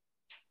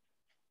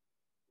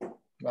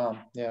 Wow,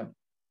 yeah.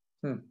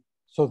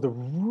 So the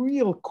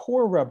real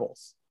core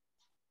rebels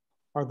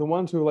are the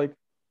ones who like,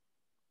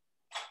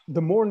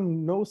 the more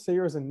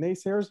no-sayers and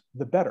naysayers,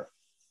 the better.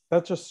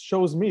 That just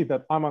shows me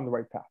that I'm on the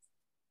right path.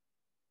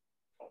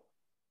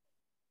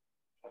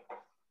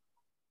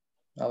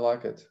 I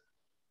like it.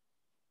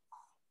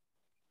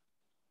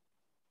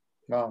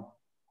 Wow.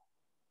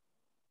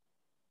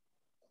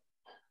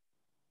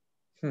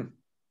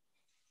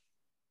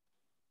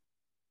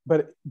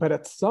 But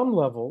at some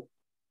level,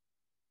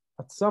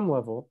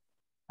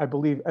 I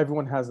believe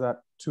everyone has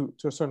that to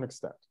a certain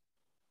extent,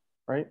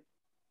 right?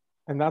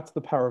 And that's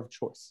the power of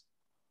choice.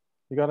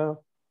 You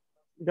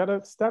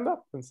gotta stand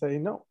up and say,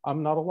 no,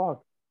 I'm not a log.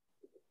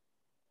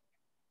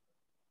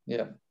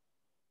 Yeah,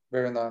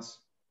 very nice.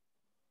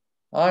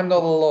 I'm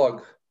not a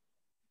log.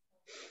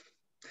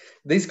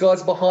 These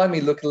guys behind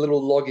me look a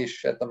little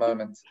loggish at the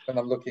moment when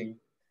I'm looking,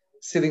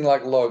 sitting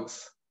like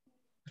logs.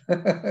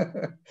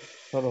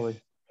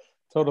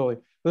 Totally.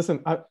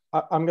 Listen,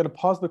 I'm going to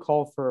pause the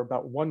call for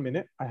about 1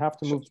 minute. I have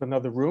to move to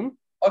another room.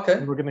 Okay.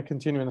 And we're going to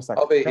continue in a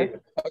second. I'll be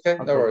here. Okay,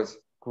 no worries.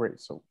 Great.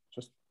 So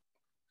just.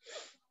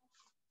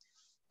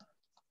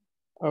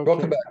 Okay.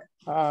 Welcome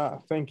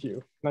back. Thank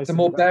you. Nice. It's a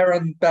more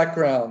barren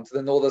background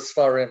than all this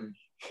Farim.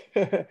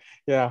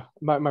 Yeah,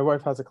 my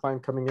wife has a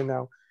client coming in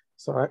now,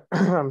 so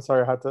I'm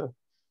sorry I had to.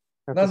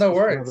 No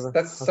worries.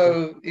 That's okay.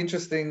 So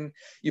interesting.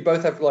 You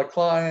both have like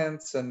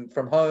clients and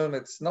from home.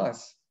 It's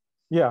nice.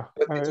 Yeah,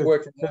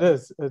 it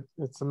is.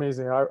 It's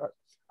amazing.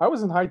 I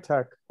was in high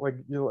tech, for I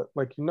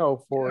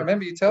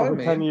remember you telling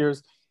me 10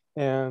 years,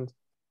 and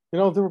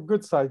there were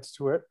good sides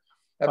to it.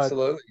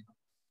 Absolutely.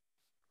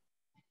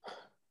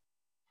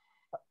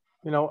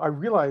 But, I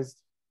realized,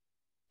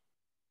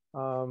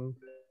 I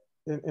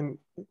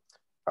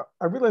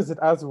realized it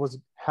as it was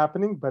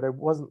happening, but I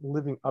wasn't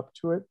living up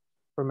to it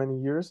for many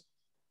years.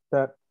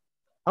 That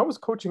I was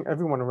coaching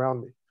everyone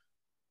around me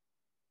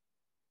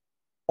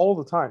all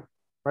the time,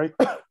 right?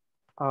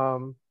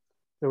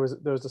 There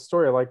was a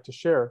story I like to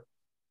share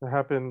that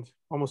happened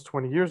almost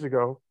 20 years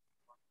ago.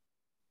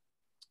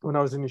 When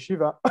I was in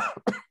yeshiva,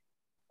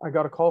 I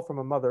got a call from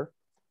a mother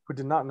who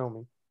did not know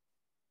me.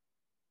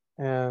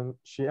 And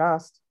she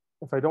asked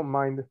if I don't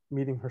mind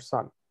meeting her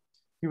son.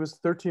 He was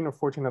 13 or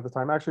 14 at the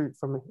time, actually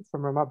from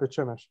Ramat Bet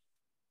Shemesh.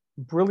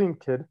 Brilliant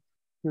kid.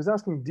 He was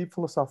asking deep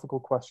philosophical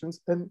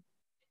questions and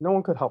no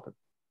one could help him.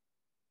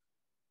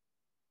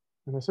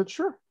 And I said,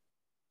 sure.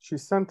 She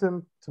sent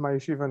him to my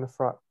yeshiva in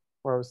Efrat,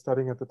 where I was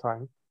studying at the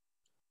time.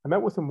 I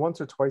met with him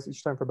once or twice,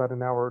 each time for about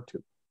an hour or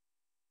two.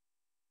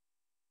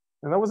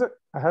 And that was it.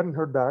 I hadn't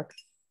heard back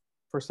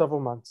for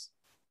several months.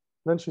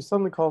 Then she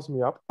suddenly calls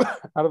me up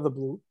out of the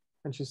blue,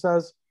 and she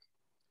says,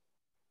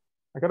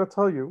 I got to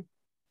tell you,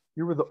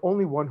 you were the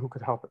only one who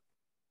could help him.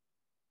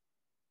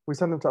 We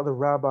sent him to other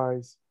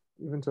rabbis,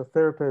 even to a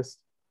therapist,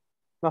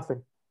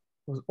 nothing.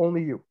 It was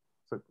only you.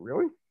 I said,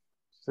 really?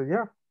 She said,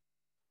 yeah.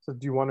 I said,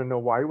 do you want to know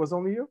why it was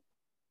only you?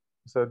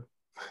 I said,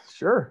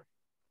 sure.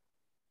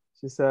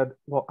 She said,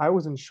 well, I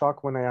was in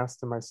shock when I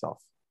asked him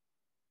myself.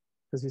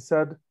 Because he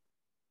said,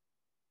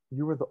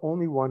 you were the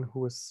only one who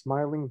was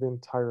smiling the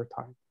entire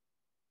time.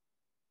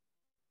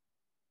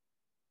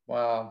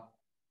 Wow.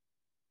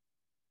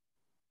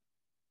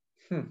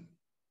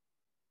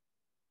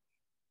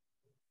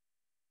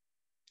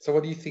 So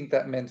what do you think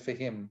that meant for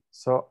him?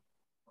 So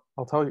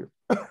I'll tell you.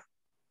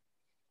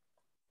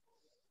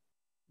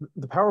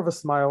 The power of a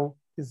smile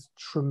is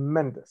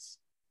tremendous.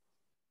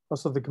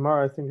 Also, the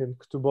Gemara, I think in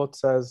Ketubot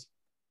says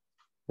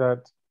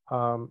that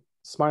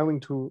smiling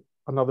to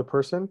another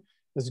person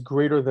is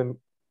greater than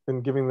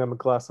giving them a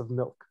glass of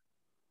milk.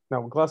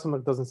 Now, a glass of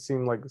milk doesn't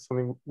seem like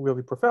something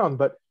really profound,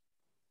 but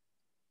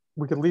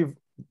we could leave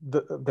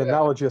the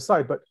analogy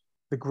aside, but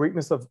the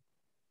greatness of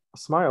a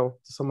smile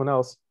to someone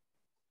else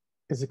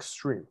is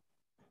extreme.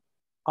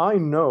 I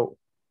know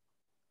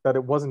that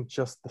it wasn't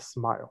just the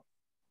smile.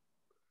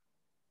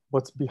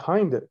 What's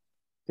behind it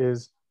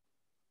is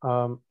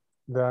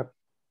that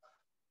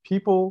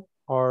people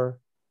are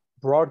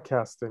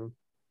broadcasting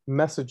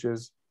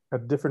messages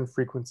at different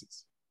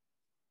frequencies.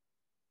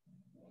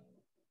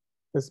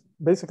 It's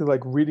basically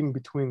like reading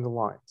between the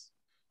lines.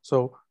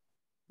 So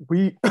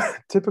we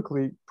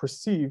typically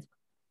perceive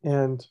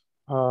and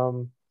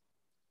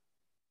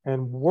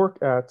work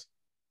at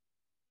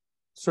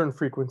certain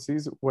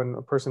frequencies when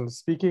a person is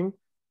speaking,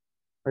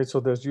 right? So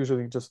there's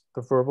usually just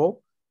the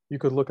verbal. You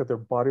could look at their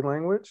body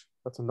language.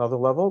 That's another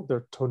level,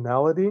 their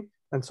tonality,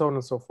 and so on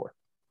and so forth.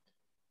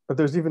 But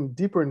there's even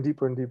deeper and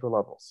deeper and deeper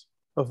levels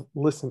of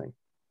listening,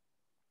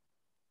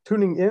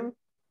 tuning in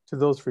to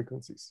those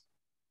frequencies.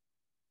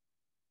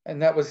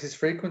 And that was his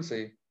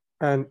frequency.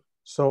 And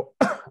so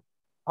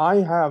I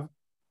have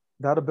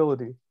that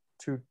ability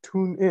to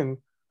tune in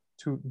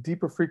to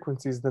deeper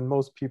frequencies than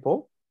most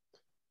people.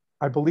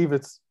 I believe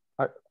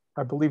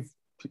I believe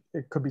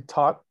it could be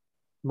taught.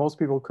 Most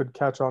people could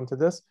catch on to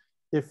this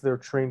if they're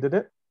trained in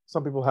it.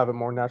 Some people have it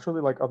more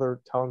naturally, like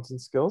other talents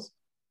and skills.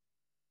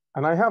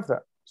 And I have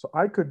that. So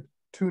I could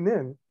tune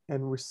in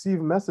and receive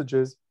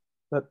messages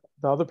that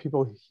the other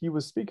people he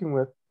was speaking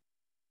with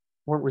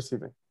weren't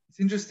receiving. It's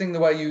interesting the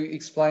way you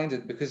explained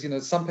it, because,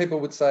 some people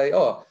would say,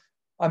 oh,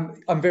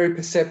 I'm very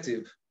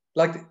perceptive.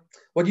 Like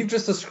what you've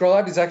just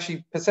described is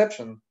actually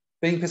perception,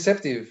 being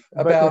perceptive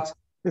about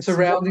it's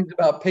surroundings,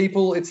 about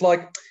people. It's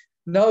like,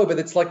 no, but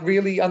it's like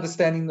really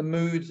understanding the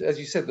mood, as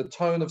you said, the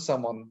tone of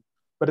someone.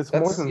 But it's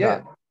more than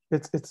that.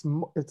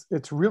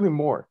 It's really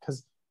more,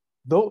 because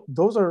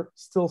those are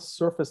still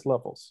surface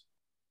levels,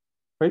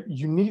 right?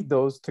 You need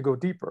those to go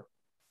deeper.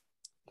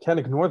 You can't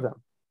ignore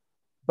them.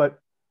 But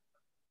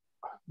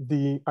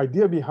the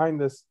idea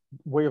behind this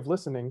way of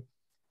listening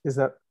is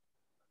that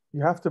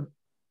you have to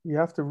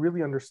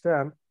really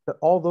understand that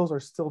all those are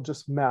still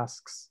just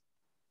masks.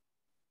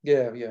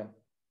 Yeah.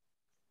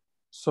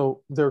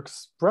 So they're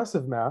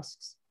expressive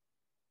masks,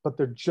 but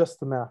they're just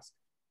the mask.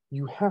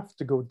 You have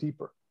to go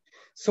deeper.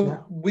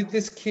 So with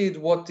this kid,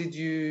 what did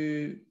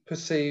you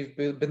perceive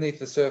beneath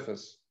the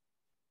surface?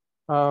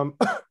 I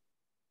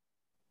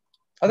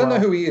don't know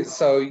who he is,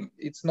 so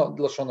it's not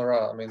Lashon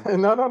Hara. I mean,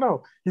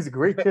 no. He's a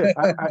great kid.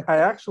 I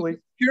actually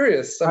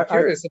curious. I'm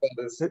curious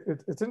about this.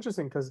 It's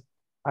interesting because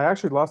I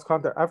actually lost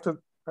contact after.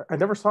 I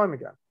never saw him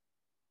again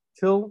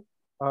till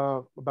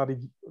about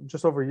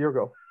just over a year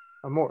ago.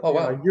 A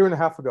year and a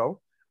half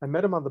ago. I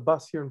met him on the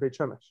bus here in Beit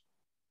Shemesh.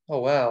 Oh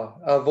wow!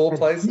 Of all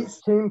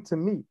places, he came to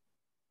me.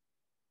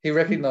 He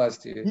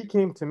recognized you. He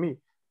came to me,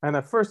 and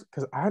at first,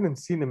 because I hadn't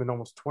seen him in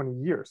almost 20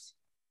 years,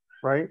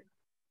 right?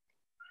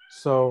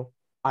 So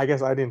I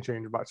guess I didn't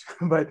change much,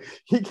 but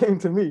he came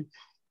to me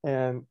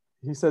and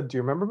he said, "Do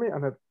you remember me?"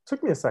 And it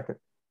took me a second,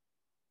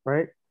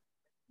 right?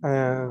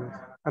 And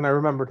I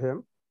remembered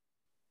him.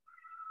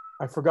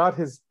 I forgot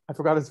his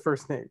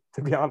first name,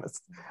 to be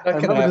honest. I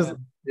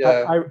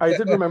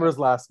did remember his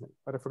last name,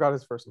 but I forgot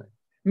his first name.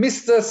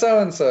 Mr.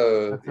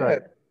 So-and-so. That's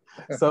right.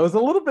 So it was a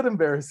little bit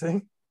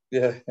embarrassing.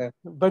 Yeah.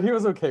 But he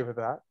was okay with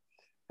that.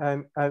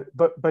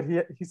 But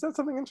he said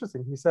something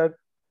interesting. He said,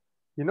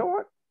 "You know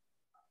what?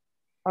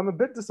 I'm a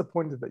bit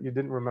disappointed that you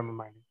didn't remember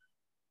my name."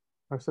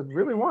 I said,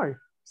 "Really? Why?"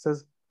 He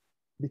says,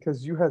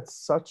 "Because you had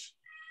such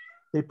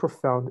a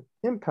profound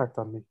impact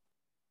on me.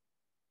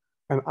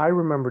 And I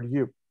remembered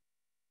you."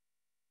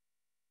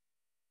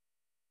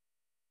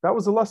 That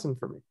was a lesson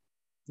for me.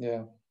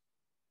 Yeah.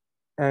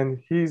 And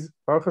he's,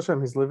 Baruch Hashem,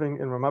 he's living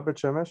in Ramat Beit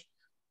Shemesh.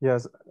 He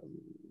has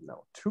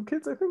 2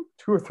 kids, I think,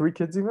 2 or 3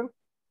 kids even.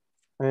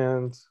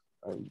 And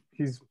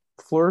he's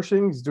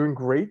flourishing. He's doing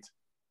great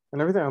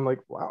and everything. I'm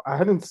like, wow, I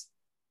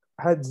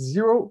had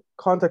zero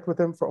contact with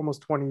him for almost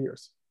 20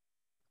 years.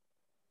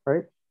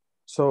 Right?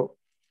 So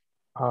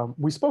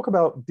we spoke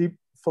about deep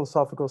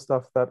philosophical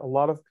stuff that a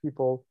lot of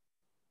people,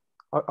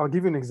 I'll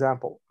give you an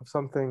example of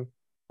something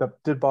that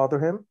did bother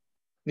him.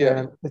 Yeah.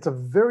 And it's a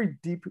very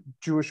deep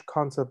Jewish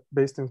concept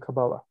based in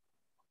Kabbalah.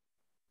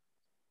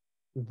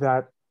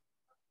 That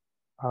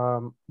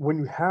when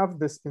you have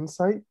this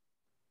insight,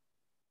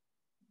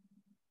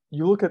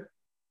 you look at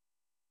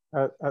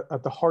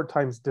the hard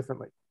times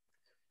differently.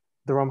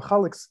 The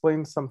Ramchal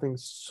explains something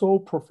so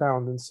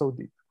profound and so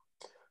deep.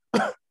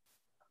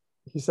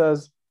 He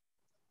says,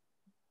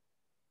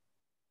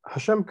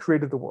 Hashem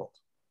created the world.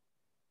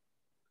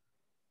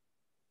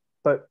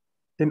 But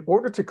in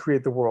order to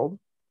create the world,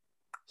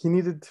 he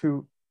needed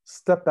to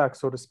step back,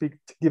 so to speak,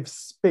 to give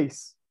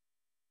space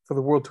for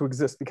the world to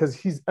exist, because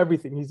he's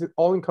everything. He's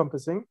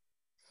all-encompassing.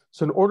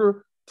 So in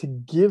order to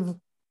give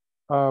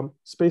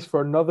space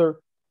for another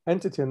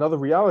entity, another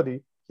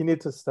reality, he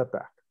needed to step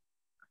back.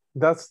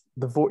 That's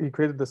the void. He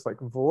created this like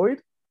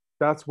void.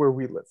 That's where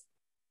we live,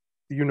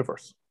 the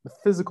universe, the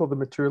physical, the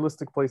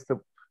materialistic place that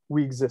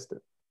we exist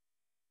in.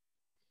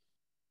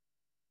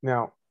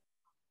 Now,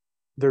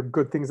 there are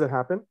good things that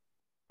happen,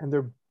 and there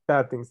are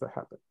bad things that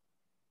happen.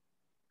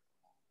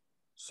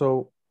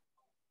 So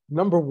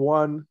number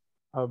one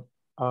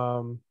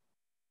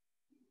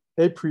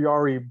a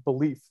priori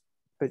belief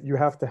that you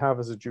have to have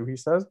as a Jew, he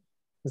says,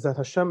 is that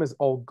Hashem is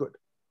all good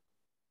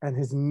and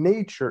his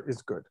nature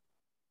is good.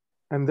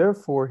 And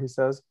therefore, he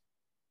says,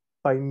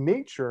 by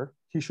nature,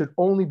 he should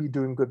only be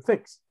doing good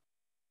things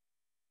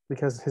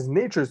because his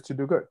nature is to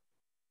do good.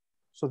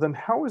 So then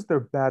how is there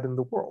bad in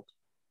the world?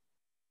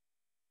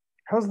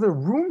 How's there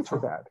room for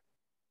bad?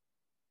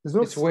 There's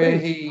no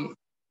space.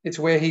 It's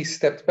where he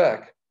stepped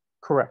back.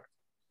 Correct.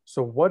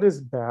 So what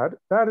is bad?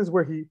 Bad is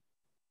where he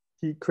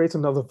creates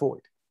another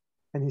void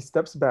and he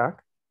steps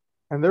back,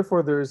 and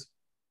therefore there's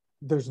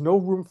no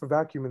room for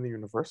vacuum in the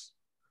universe.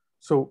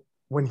 So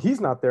when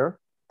he's not there,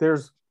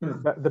 there's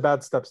the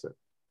bad steps in.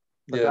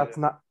 But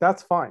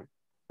that's fine.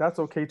 That's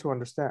okay to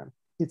understand.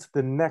 It's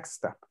the next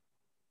step.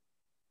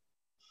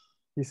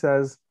 He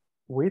says,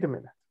 wait a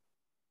minute.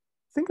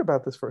 Think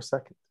about this for a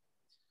second.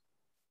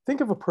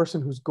 Think of a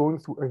person who's going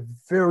through a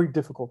very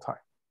difficult time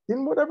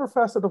in whatever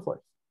facet of life.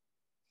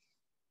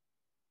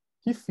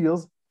 He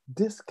feels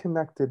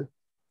disconnected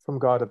from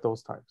God at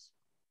those times.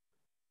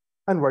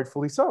 And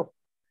rightfully so,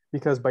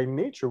 because by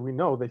nature, we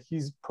know that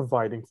he's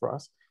providing for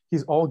us.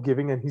 He's all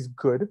giving and he's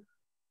good.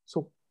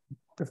 So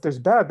if there's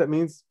bad, that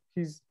means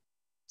he's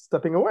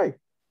stepping away.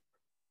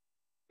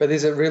 But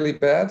is it really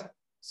bad?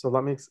 So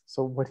that makes,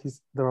 so what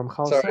the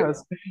Ramchal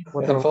says,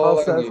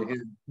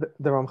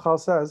 the Ramchal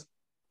says,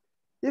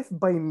 if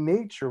by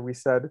nature we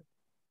said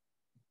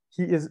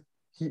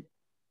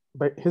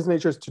by his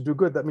nature is to do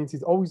good, that means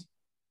he's always,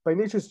 by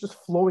nature is just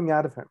flowing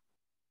out of him.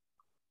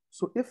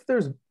 So if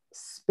there's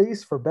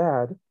space for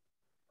bad,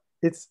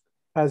 it's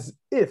as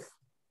if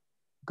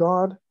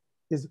God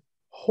is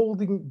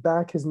holding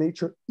back his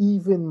nature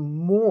even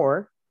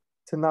more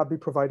to not be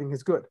providing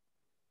his good.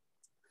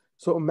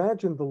 So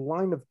imagine the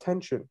line of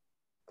tension,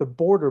 the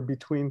border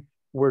between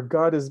where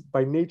God is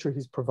by nature,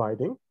 he's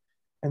providing,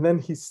 and then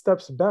he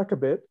steps back a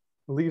bit,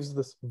 leaves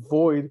this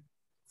void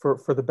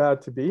for the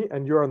bad to be,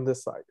 and you're on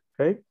this side,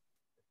 okay?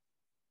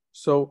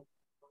 So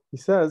he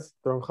says,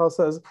 the Ramchal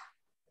says,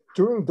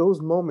 during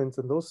those moments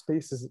and those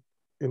spaces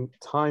in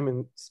time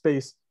and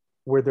space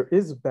where there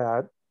is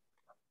bad,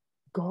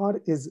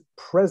 God is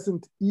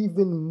present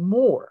even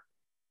more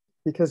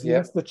because he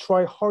has to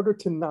try harder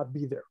to not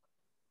be there.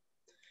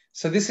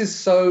 So this is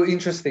so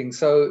interesting.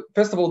 So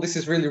first of all, this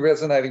is really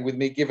resonating with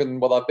me given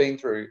what I've been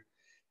through.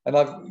 And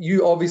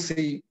you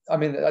obviously, I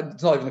mean,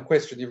 it's not even a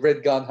question. You've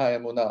read Gan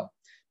HaEmunah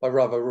by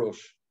Rav Arush.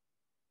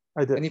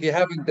 I did. And if you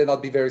haven't, then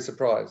I'd be very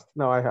surprised.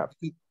 No, I have.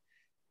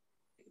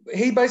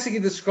 He basically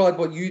described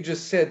what you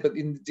just said, but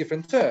in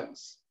different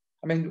terms.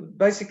 I mean,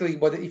 basically,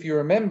 if you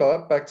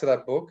remember back to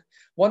that book,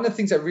 one of the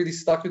things that really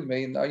stuck with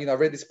me, and I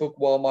read this book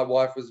while my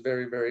wife was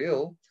very, very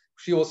ill.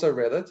 She also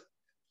read it,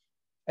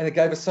 and it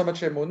gave us so much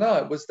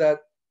emunah, was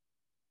that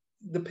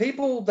the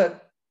people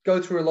that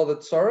go through a lot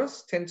of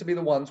sorrows tend to be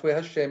the ones where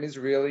Hashem is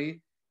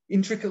really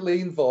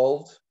intricately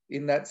involved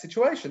in that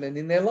situation and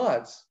in their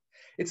lives.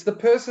 It's the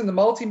person, the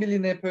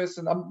multimillionaire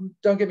person.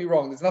 Don't get me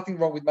wrong. There's nothing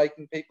wrong with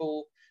making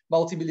people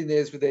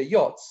multimillionaires with their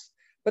yachts,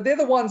 but they're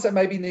the ones that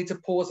maybe need to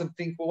pause and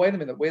think, well, wait a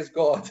minute, where's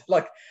God?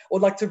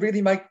 Or to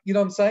really make, you know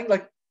what I'm saying?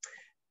 Like,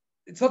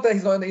 it's not that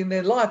he's not in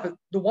their life, but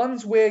the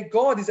ones where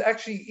God is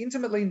actually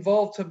intimately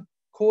involved to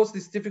cause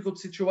this difficult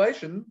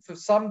situation for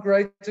some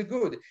greater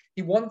good.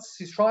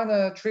 He's trying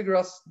to trigger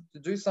us to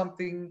do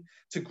something,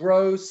 to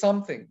grow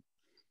something.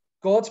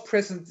 God's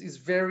presence is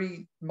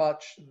very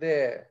much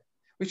there,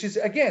 which is,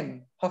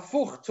 again,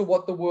 hafuch to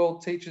what the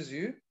world teaches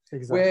you,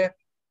 where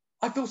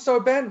I feel so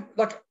bad.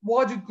 Like,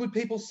 why do good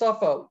people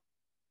suffer?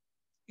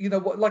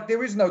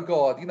 There is no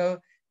God,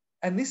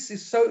 and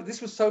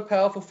this was so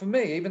powerful for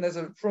me, even as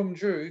a frum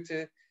Jew,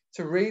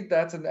 to read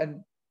that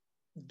and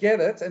get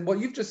it. And what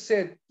you've just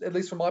said, at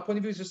least from my point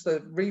of view, is just a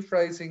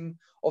rephrasing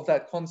of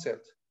that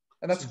concept.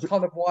 And that's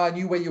kind of why I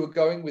knew where you were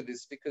going with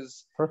this,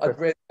 because I'd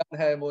read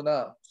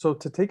Emunah. So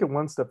to take it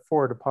one step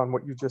forward upon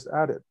what you just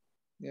added,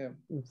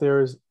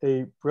 there's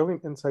a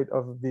brilliant insight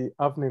of the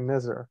Avnei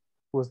Nezer,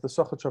 who was the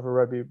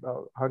Sochachover Rebbe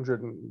about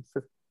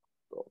 150,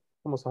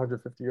 almost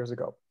 150 years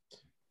ago.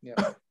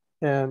 Yeah.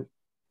 And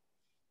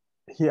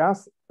he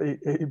asked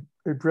a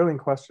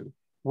brilliant question.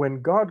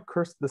 When God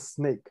cursed the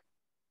snake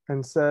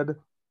and said,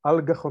 Al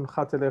gechon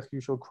chatelech,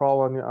 you shall crawl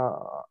on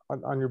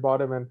your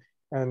bottom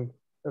and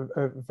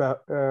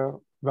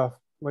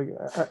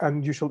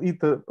you shall eat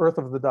the earth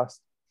of the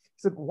dust. He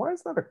said, why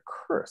is that a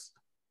curse?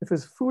 If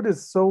his food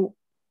is so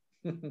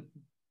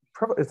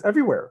prevalent, it's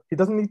everywhere. He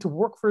doesn't need to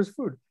work for his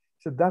food.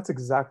 He said, that's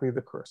exactly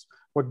the curse.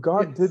 What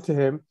God did to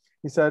him,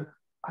 he said,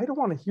 I don't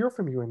want to hear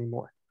from you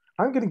anymore.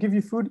 I'm going to give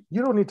you food.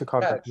 You don't need to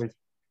contact me.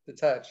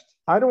 Detached.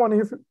 I don't want to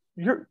hear from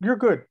you. You're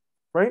good,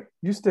 right?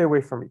 You stay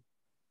away from me.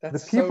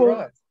 That's so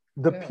right.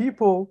 The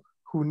people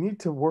who need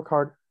to work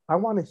hard, I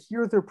want to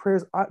hear their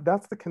prayers.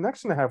 That's the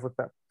connection I have with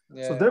them.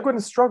 Yeah. So they're going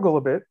to struggle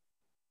a bit,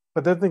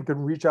 but then they can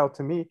reach out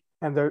to me,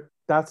 and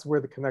that's where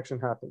the connection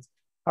happens.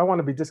 I want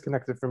to be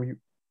disconnected from you.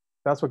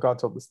 That's what God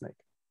told the snake.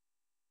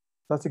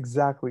 That's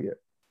exactly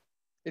it.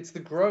 It's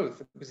the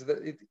growth, because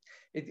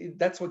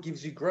that's what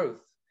gives you growth.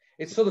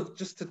 It's sort of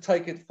just to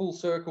take it full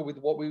circle with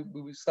what we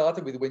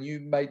started with when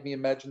you made me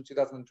imagine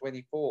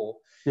 2024.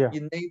 Yeah.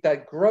 You need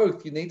that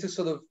growth. You need to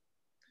sort of,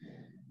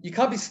 you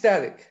can't be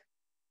static.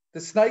 The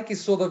snake is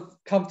sort of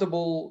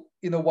comfortable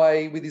in a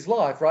way with his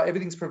life, right?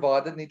 Everything's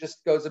provided and he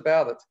just goes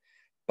about it.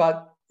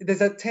 But there's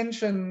that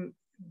tension,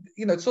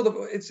 you know, it's sort of,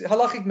 it's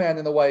halachic man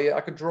in a way. I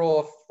could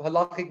draw a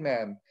halachic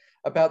man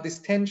about this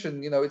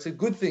tension. You know, it's a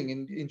good thing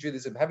in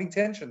Judaism, having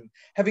tension,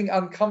 having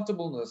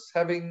uncomfortableness,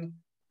 having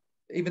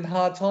even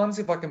hard times,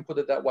 if I can put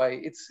it that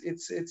way.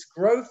 It's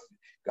growth.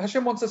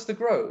 Hashem wants us to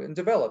grow and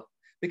develop,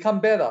 become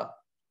better.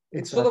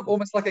 It's sort of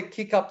almost like a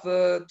kick up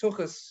the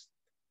tuchus.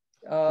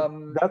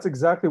 That's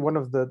exactly one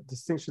of the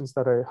distinctions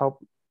that I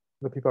help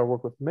the people I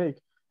work with make,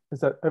 is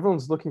that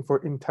everyone's looking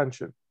for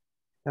intention.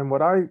 And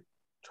what I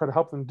try to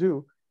help them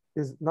do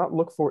is not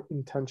look for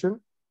intention,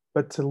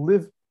 but to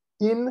live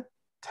in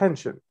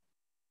tension.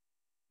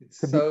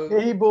 To be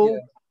able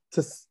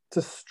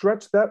to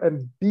stretch that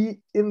and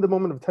be in the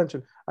moment of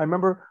tension. I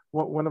remember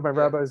one of my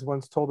rabbis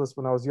once told us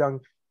when I was young,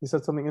 he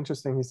said something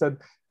interesting. He said,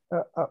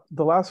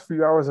 the last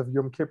few hours of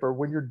Yom Kippur,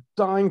 when you're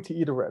dying to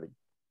eat already,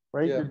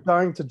 right? You're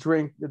dying to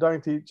drink, you're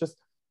dying to eat. Just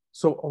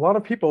so a lot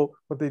of people,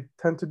 what they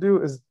tend to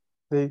do is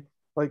they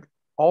like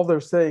all they're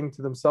saying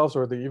to themselves,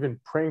 or they're even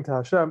praying to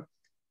Hashem,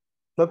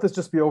 let this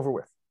just be over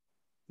with.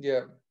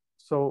 Yeah.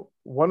 So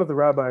one of the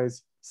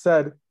rabbis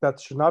said that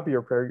should not be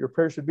your prayer. Your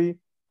prayer should be,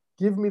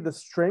 give me the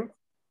strength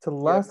to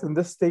last in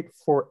this state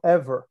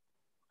forever.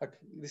 Okay,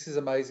 this is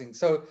amazing.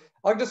 So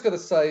I've just got to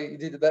say, you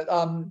did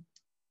that.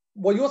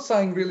 What you're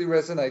saying really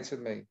resonates with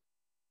me.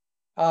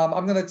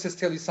 I'm going to just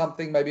tell you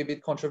something maybe a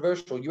bit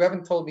controversial. You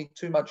haven't told me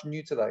too much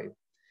new today,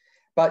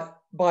 but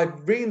by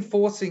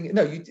reinforcing,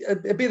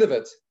 a bit of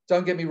it.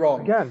 Don't get me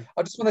wrong. Again,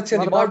 I just want to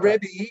tell you,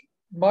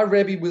 my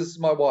Rebbe was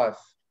my wife,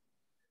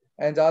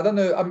 and I don't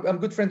know. I'm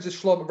good friends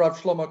with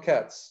Rav Shlomo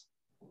Katz.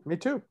 Me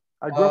too.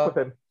 I grew up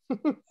with him.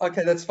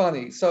 Okay, that's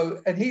funny.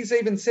 So, and he's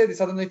even said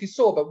this. I don't know if you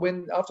saw, but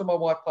after my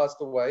wife passed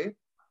away,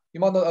 you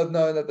might not have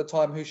known at the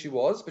time who she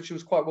was, but she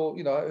was quite well.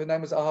 You know, her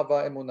name was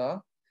Ahava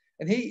Emunah.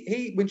 And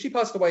he when she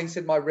passed away, he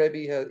said, my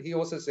Rebbe, he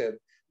also said,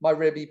 my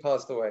Rebbe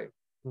passed away.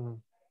 Mm-hmm.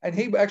 And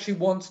he actually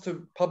wants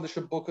to publish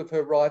a book of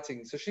her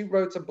writing. So she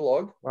wrote a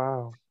blog.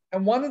 Wow.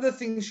 And one of the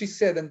things she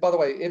said, and by the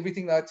way,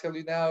 everything that I tell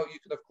you now, you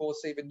can, of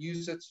course, even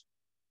use it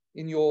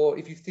in your,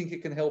 if you think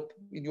it can help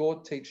in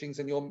your teachings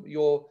and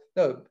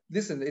no,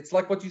 listen, it's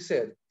like what you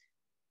said.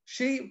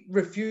 She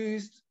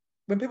refused,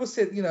 when people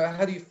said,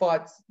 how do you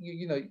fight,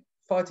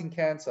 fighting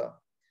cancer?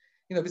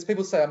 Because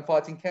people say, I'm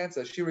fighting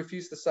cancer. She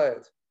refused to say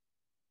it.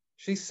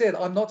 She said,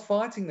 I'm not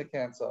fighting the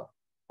cancer.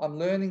 I'm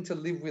learning to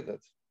live with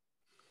it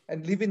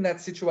and live in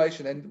that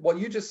situation. And what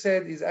you just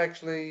said is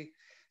actually,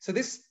 so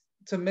this,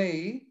 to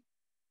me,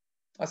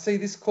 I see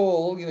this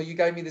call, you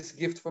gave me this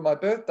gift for my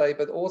birthday,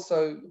 but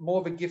also more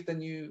of a gift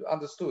than you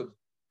understood.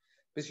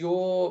 Because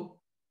you're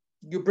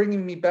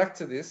bringing me back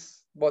to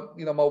this, what,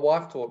 my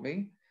wife taught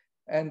me.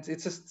 And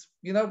it's just,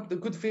 the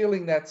good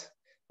feeling that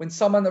when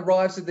someone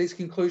arrives at these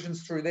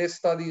conclusions through their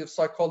study of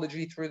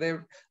psychology, through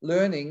their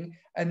learning,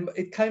 and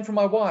it came from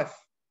my wife,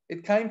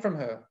 it came from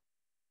her.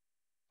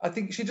 I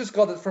think she just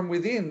got it from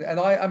within. And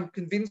I'm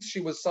convinced she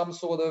was some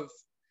sort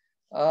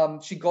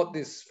of, she got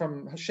this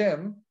from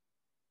Hashem.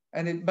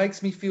 And it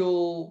makes me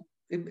feel,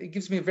 it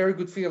gives me a very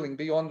good feeling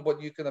beyond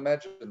what you can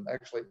imagine,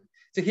 actually.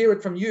 To hear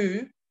it from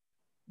you,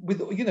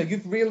 with,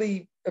 you've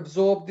really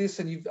absorbed this,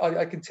 and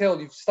I can tell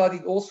you've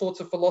studied all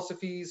sorts of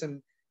philosophies,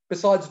 and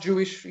besides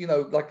Jewish,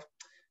 like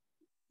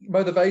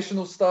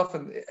motivational stuff,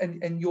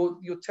 and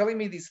you're telling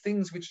me these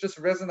things which just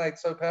resonate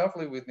so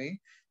powerfully with me,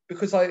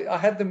 because I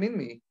had them in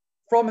me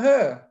from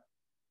her.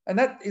 And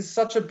that is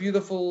such a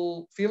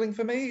beautiful feeling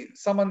for me.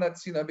 Someone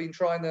that's, been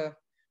trying to,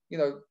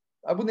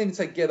 I wouldn't even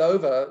say get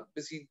over,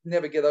 because you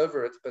never get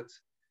over it, but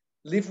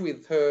live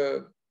with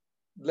her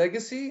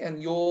legacy,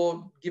 and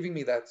you're giving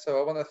me that.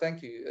 So I want to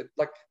thank you.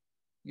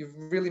 You've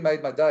really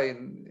made my day,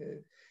 and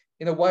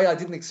in a way I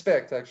didn't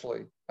expect,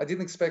 actually. I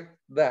didn't expect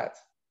that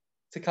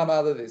to come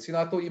out of this.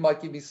 I thought you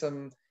might give me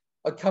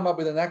I'd come up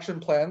with an action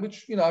plan,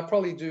 which, I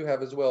probably do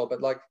have as well, but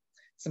like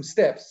some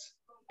steps.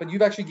 But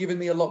you've actually given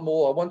me a lot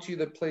more. I want you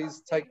to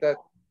please take that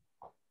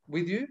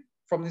with you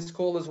from this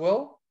call as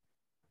well,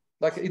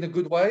 like in a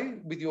good way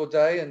with your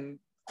day and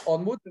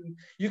onward. And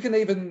you can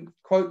even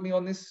quote me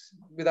on this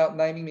without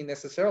naming me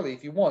necessarily.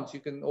 If you want, you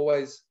can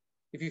always,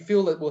 if you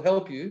feel it will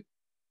help you,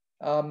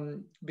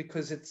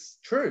 because it's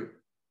true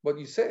what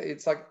you said.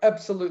 It's like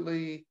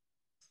absolutely,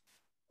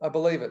 I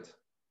believe it,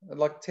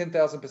 like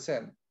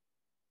 10,000%.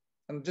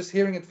 And just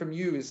hearing it from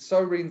you is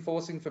so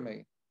reinforcing for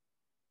me.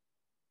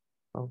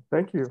 Oh,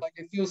 thank you. It's like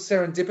it feels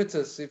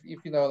serendipitous,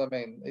 if you know what I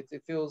mean.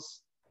 It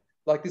feels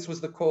like this was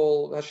the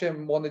call.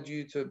 Hashem wanted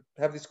you to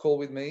have this call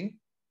with me,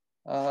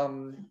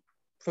 for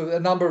a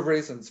number of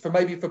reasons.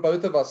 Maybe for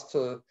both of us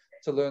to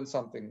learn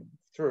something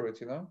through it,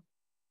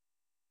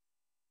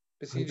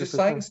 Because you're just 100%.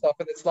 saying stuff,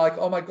 and it's like,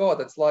 oh my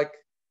God,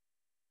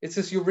 it's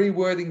just you're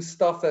rewording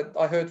stuff that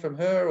I heard from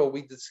her or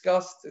we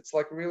discussed. It's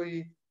like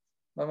really,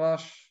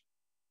 mamash,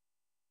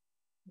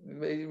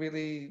 It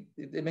really,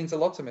 it means a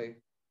lot to me.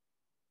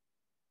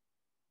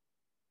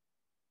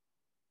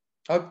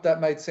 I hope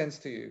that made sense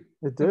to you.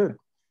 It did.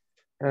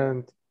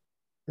 And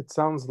it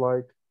sounds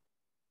like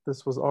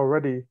this was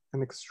already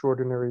an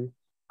extraordinary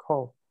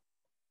call.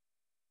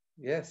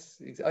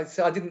 Yes,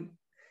 I didn't.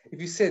 If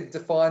you said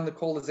define the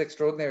call as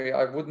extraordinary,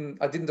 I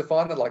didn't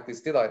define it like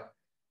this, did I?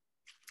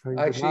 No, you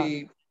did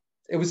Actually,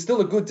 it was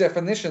still a good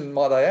definition,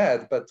 might I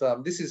add, but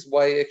this is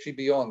way actually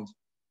beyond.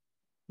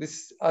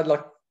 This, I'd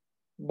like,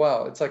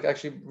 wow, it's like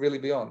actually really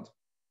beyond.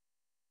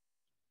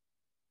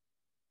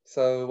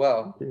 So,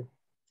 wow,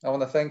 I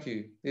want to thank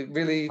you. It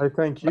really. I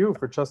thank you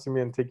for trusting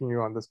me and taking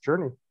you on this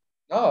journey.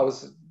 No, I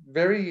was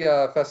very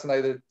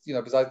fascinated,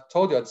 because I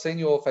told you I'd seen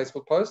your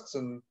Facebook posts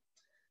and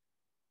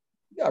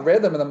I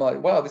read them and I'm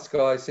like, wow, this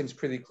guy seems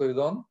pretty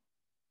clued on.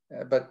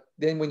 But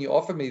then when you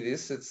offer me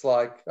this, it's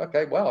like,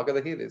 okay, wow, I got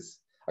to hear this.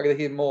 I got to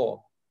hear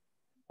more.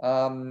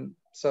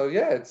 So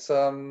yeah,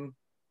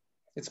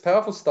 it's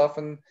powerful stuff,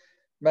 and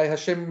may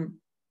Hashem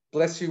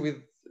bless you with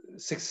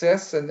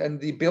success and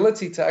the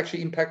ability to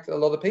actually impact a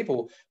lot of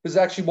people. Because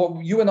actually,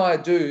 what you and I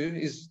do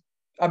is,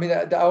 I mean,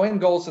 our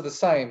end goals are the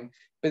same,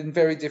 but in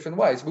very different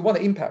ways. We want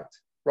to impact,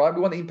 right?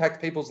 We want to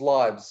impact people's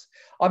lives.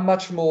 I'm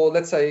much more,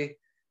 let's say,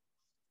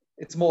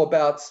 it's more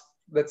about,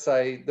 let's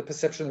say, the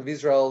perception of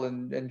Israel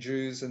and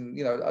Jews, and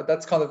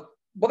that's kind of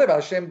whatever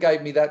Hashem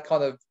gave me, that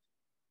kind of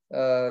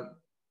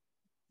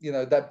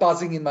that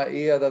buzzing in my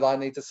ear that I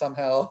need to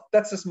somehow.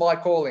 That's just my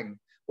calling.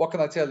 What can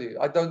I tell you?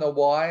 I don't know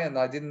why, and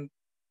I didn't.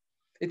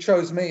 It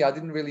chose me. I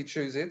didn't really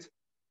choose it.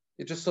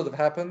 It just sort of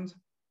happened,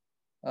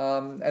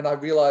 and I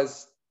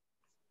realized,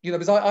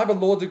 because I have a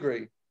law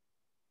degree,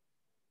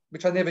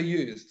 which I never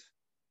used.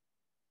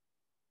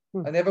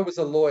 I never was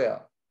a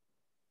lawyer,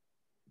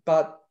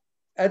 but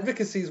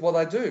advocacy is what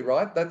I do,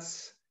 right?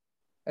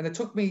 And it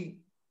took me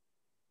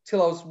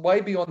till I was way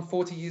beyond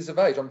 40 years of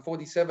age. I'm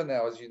 47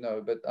 now, as you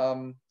know, but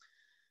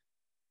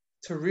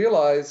to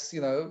realize,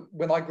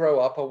 when I grow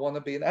up, I want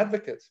to be an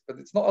advocate, but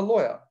it's not a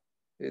lawyer.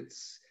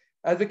 It's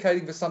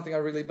advocating for something I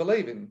really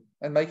believe in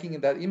and making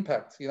that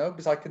impact,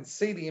 because I can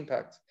see the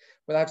impact.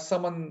 When I have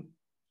someone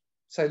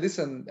say,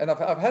 listen, and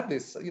I've had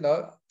this,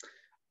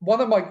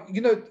 one of my,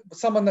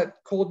 someone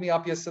that called me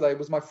up yesterday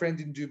was my friend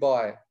in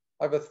Dubai.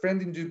 I have a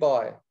friend in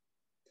Dubai.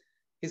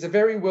 He's a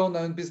very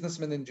well-known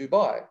businessman in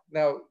Dubai.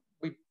 Now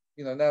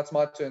now it's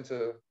my turn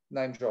to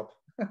name drop.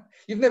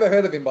 You've never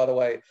heard of him, by the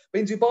way, but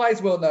in Dubai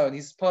he's well-known.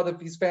 He's part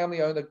of, his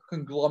family own a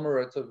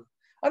conglomerate of,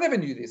 I never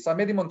knew this. I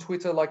met him on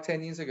Twitter like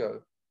 10 years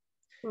ago.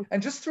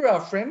 And just through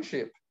our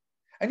friendship,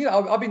 and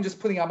I've been just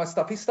putting out my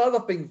stuff. He started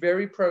off being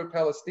very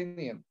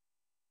pro-Palestinian.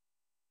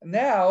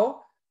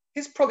 Now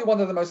he's probably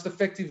one of the most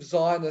effective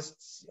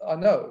Zionists I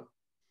know.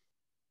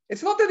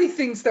 It's not that he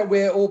thinks that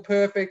we're all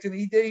perfect and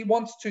he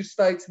wants two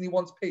states and he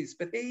wants peace,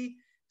 but he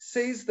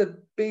sees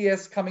the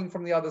BS coming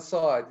from the other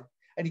side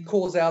and he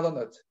calls out on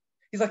it.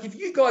 He's like, if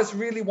you guys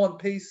really want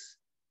peace,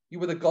 you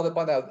would have got it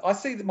by now. I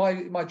see that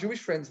my Jewish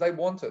friends, they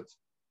want it.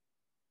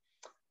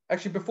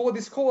 Actually, before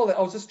this call,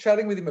 I was just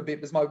chatting with him a bit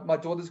because my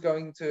daughter's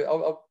going to,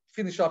 I'll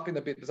finish up in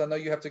a bit because I know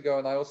you have to go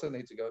and I also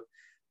need to go.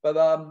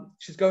 But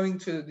she's going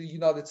to the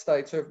United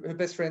States. Her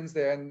best friend's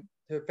there and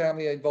her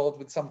family are involved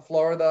with some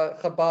Florida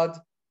Chabad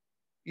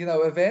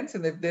event,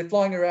 and they're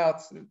flying her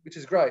out, which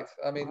is great.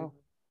 I mean, wow.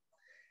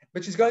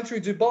 But she's going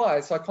through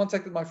Dubai, so I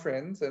contacted my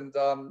friend,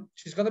 and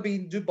she's going to be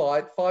in Dubai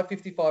at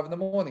 5:55 in the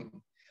morning.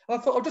 And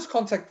I thought I'll just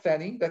contact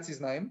Fanny, that's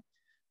his name,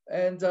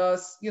 and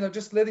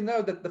just let him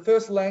know that the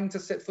first Lange to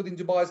set foot in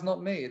Dubai is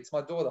not me, it's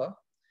my daughter.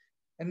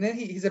 And then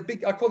he's a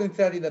big, I call him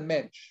Fanny the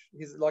mensch.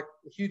 He's like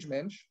a huge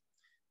mensch.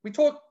 We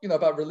talk,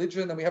 about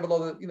religion, and we have a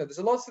lot of, there's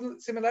a lot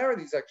of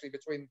similarities actually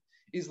between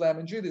Islam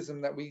and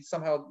Judaism that we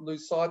somehow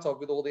lose sight of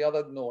with all the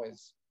other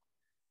noise.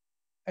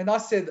 And I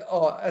said,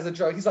 as a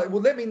joke, he's like,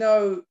 well, let me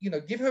know,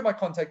 give her my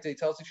contact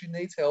details. If she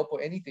needs help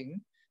or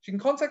anything, she can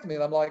contact me.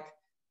 And I'm like,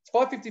 it's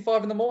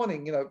 5:55 in the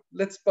morning,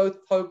 let's both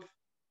hope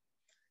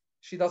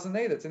she doesn't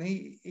need it. And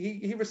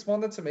he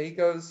responded to me, he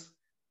goes,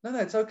 no,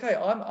 it's okay.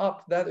 I'm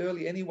up that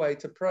early anyway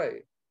to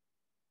pray.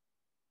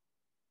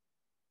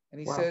 And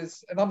he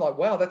says, and I'm like,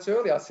 wow, that's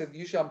early. I said,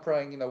 usually I'm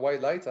praying, way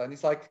later. And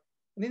he's like,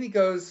 and then he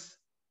goes,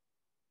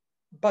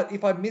 but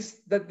if I missed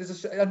that,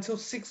 there's until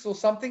 6 or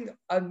something,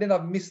 and then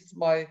I've missed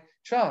my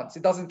chance.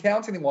 It doesn't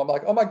count anymore. I'm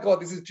like, oh my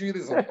God, this is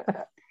Judaism.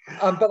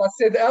 But I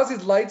said, ours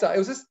is later. It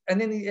was just, and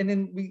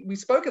then we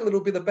spoke a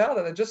little bit about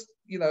it. And just,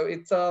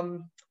 there's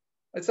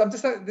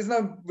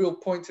no real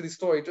point to this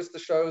story, just to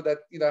show that,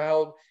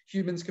 how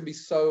humans can be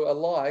so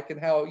alike and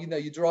how,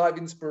 you derive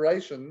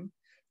inspiration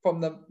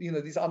from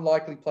these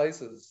unlikely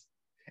places.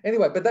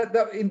 Anyway, but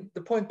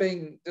the point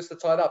being, just to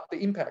tie it up, the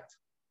impact.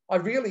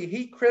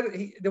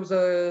 There was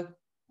a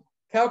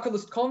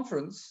calculus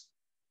conference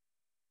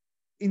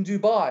in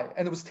Dubai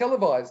and it was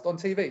televised on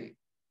TV.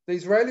 The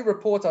Israeli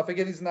reporter, I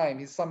forget his name,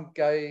 he's some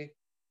gay,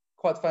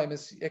 quite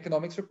famous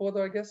economics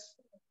reporter, I guess.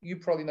 You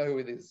probably know who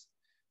it is.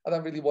 I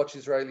don't really watch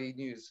Israeli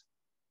news.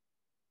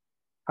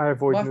 I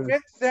avoid My news.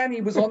 friend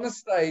Danny was on the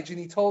stage and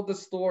he told the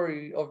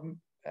story of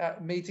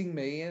meeting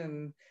me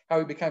and how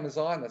he became a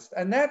Zionist.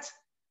 And that,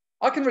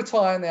 I can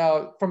retire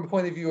now from the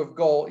point of view of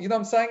goal. You know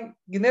what I'm saying?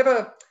 You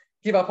never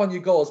give up on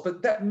your goals,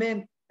 but that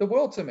meant the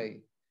world to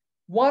me.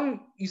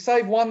 You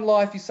save one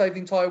life, you save the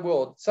entire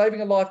world.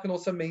 Saving a life can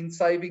also mean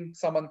saving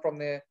someone from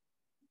their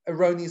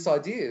erroneous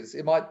ideas.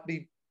 It might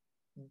be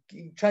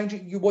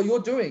changing what you're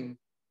doing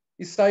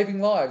is saving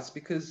lives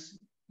because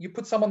you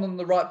put someone on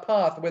the right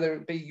path, whether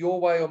it be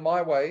your way or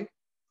my way,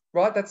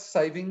 right? That's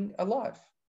saving a life.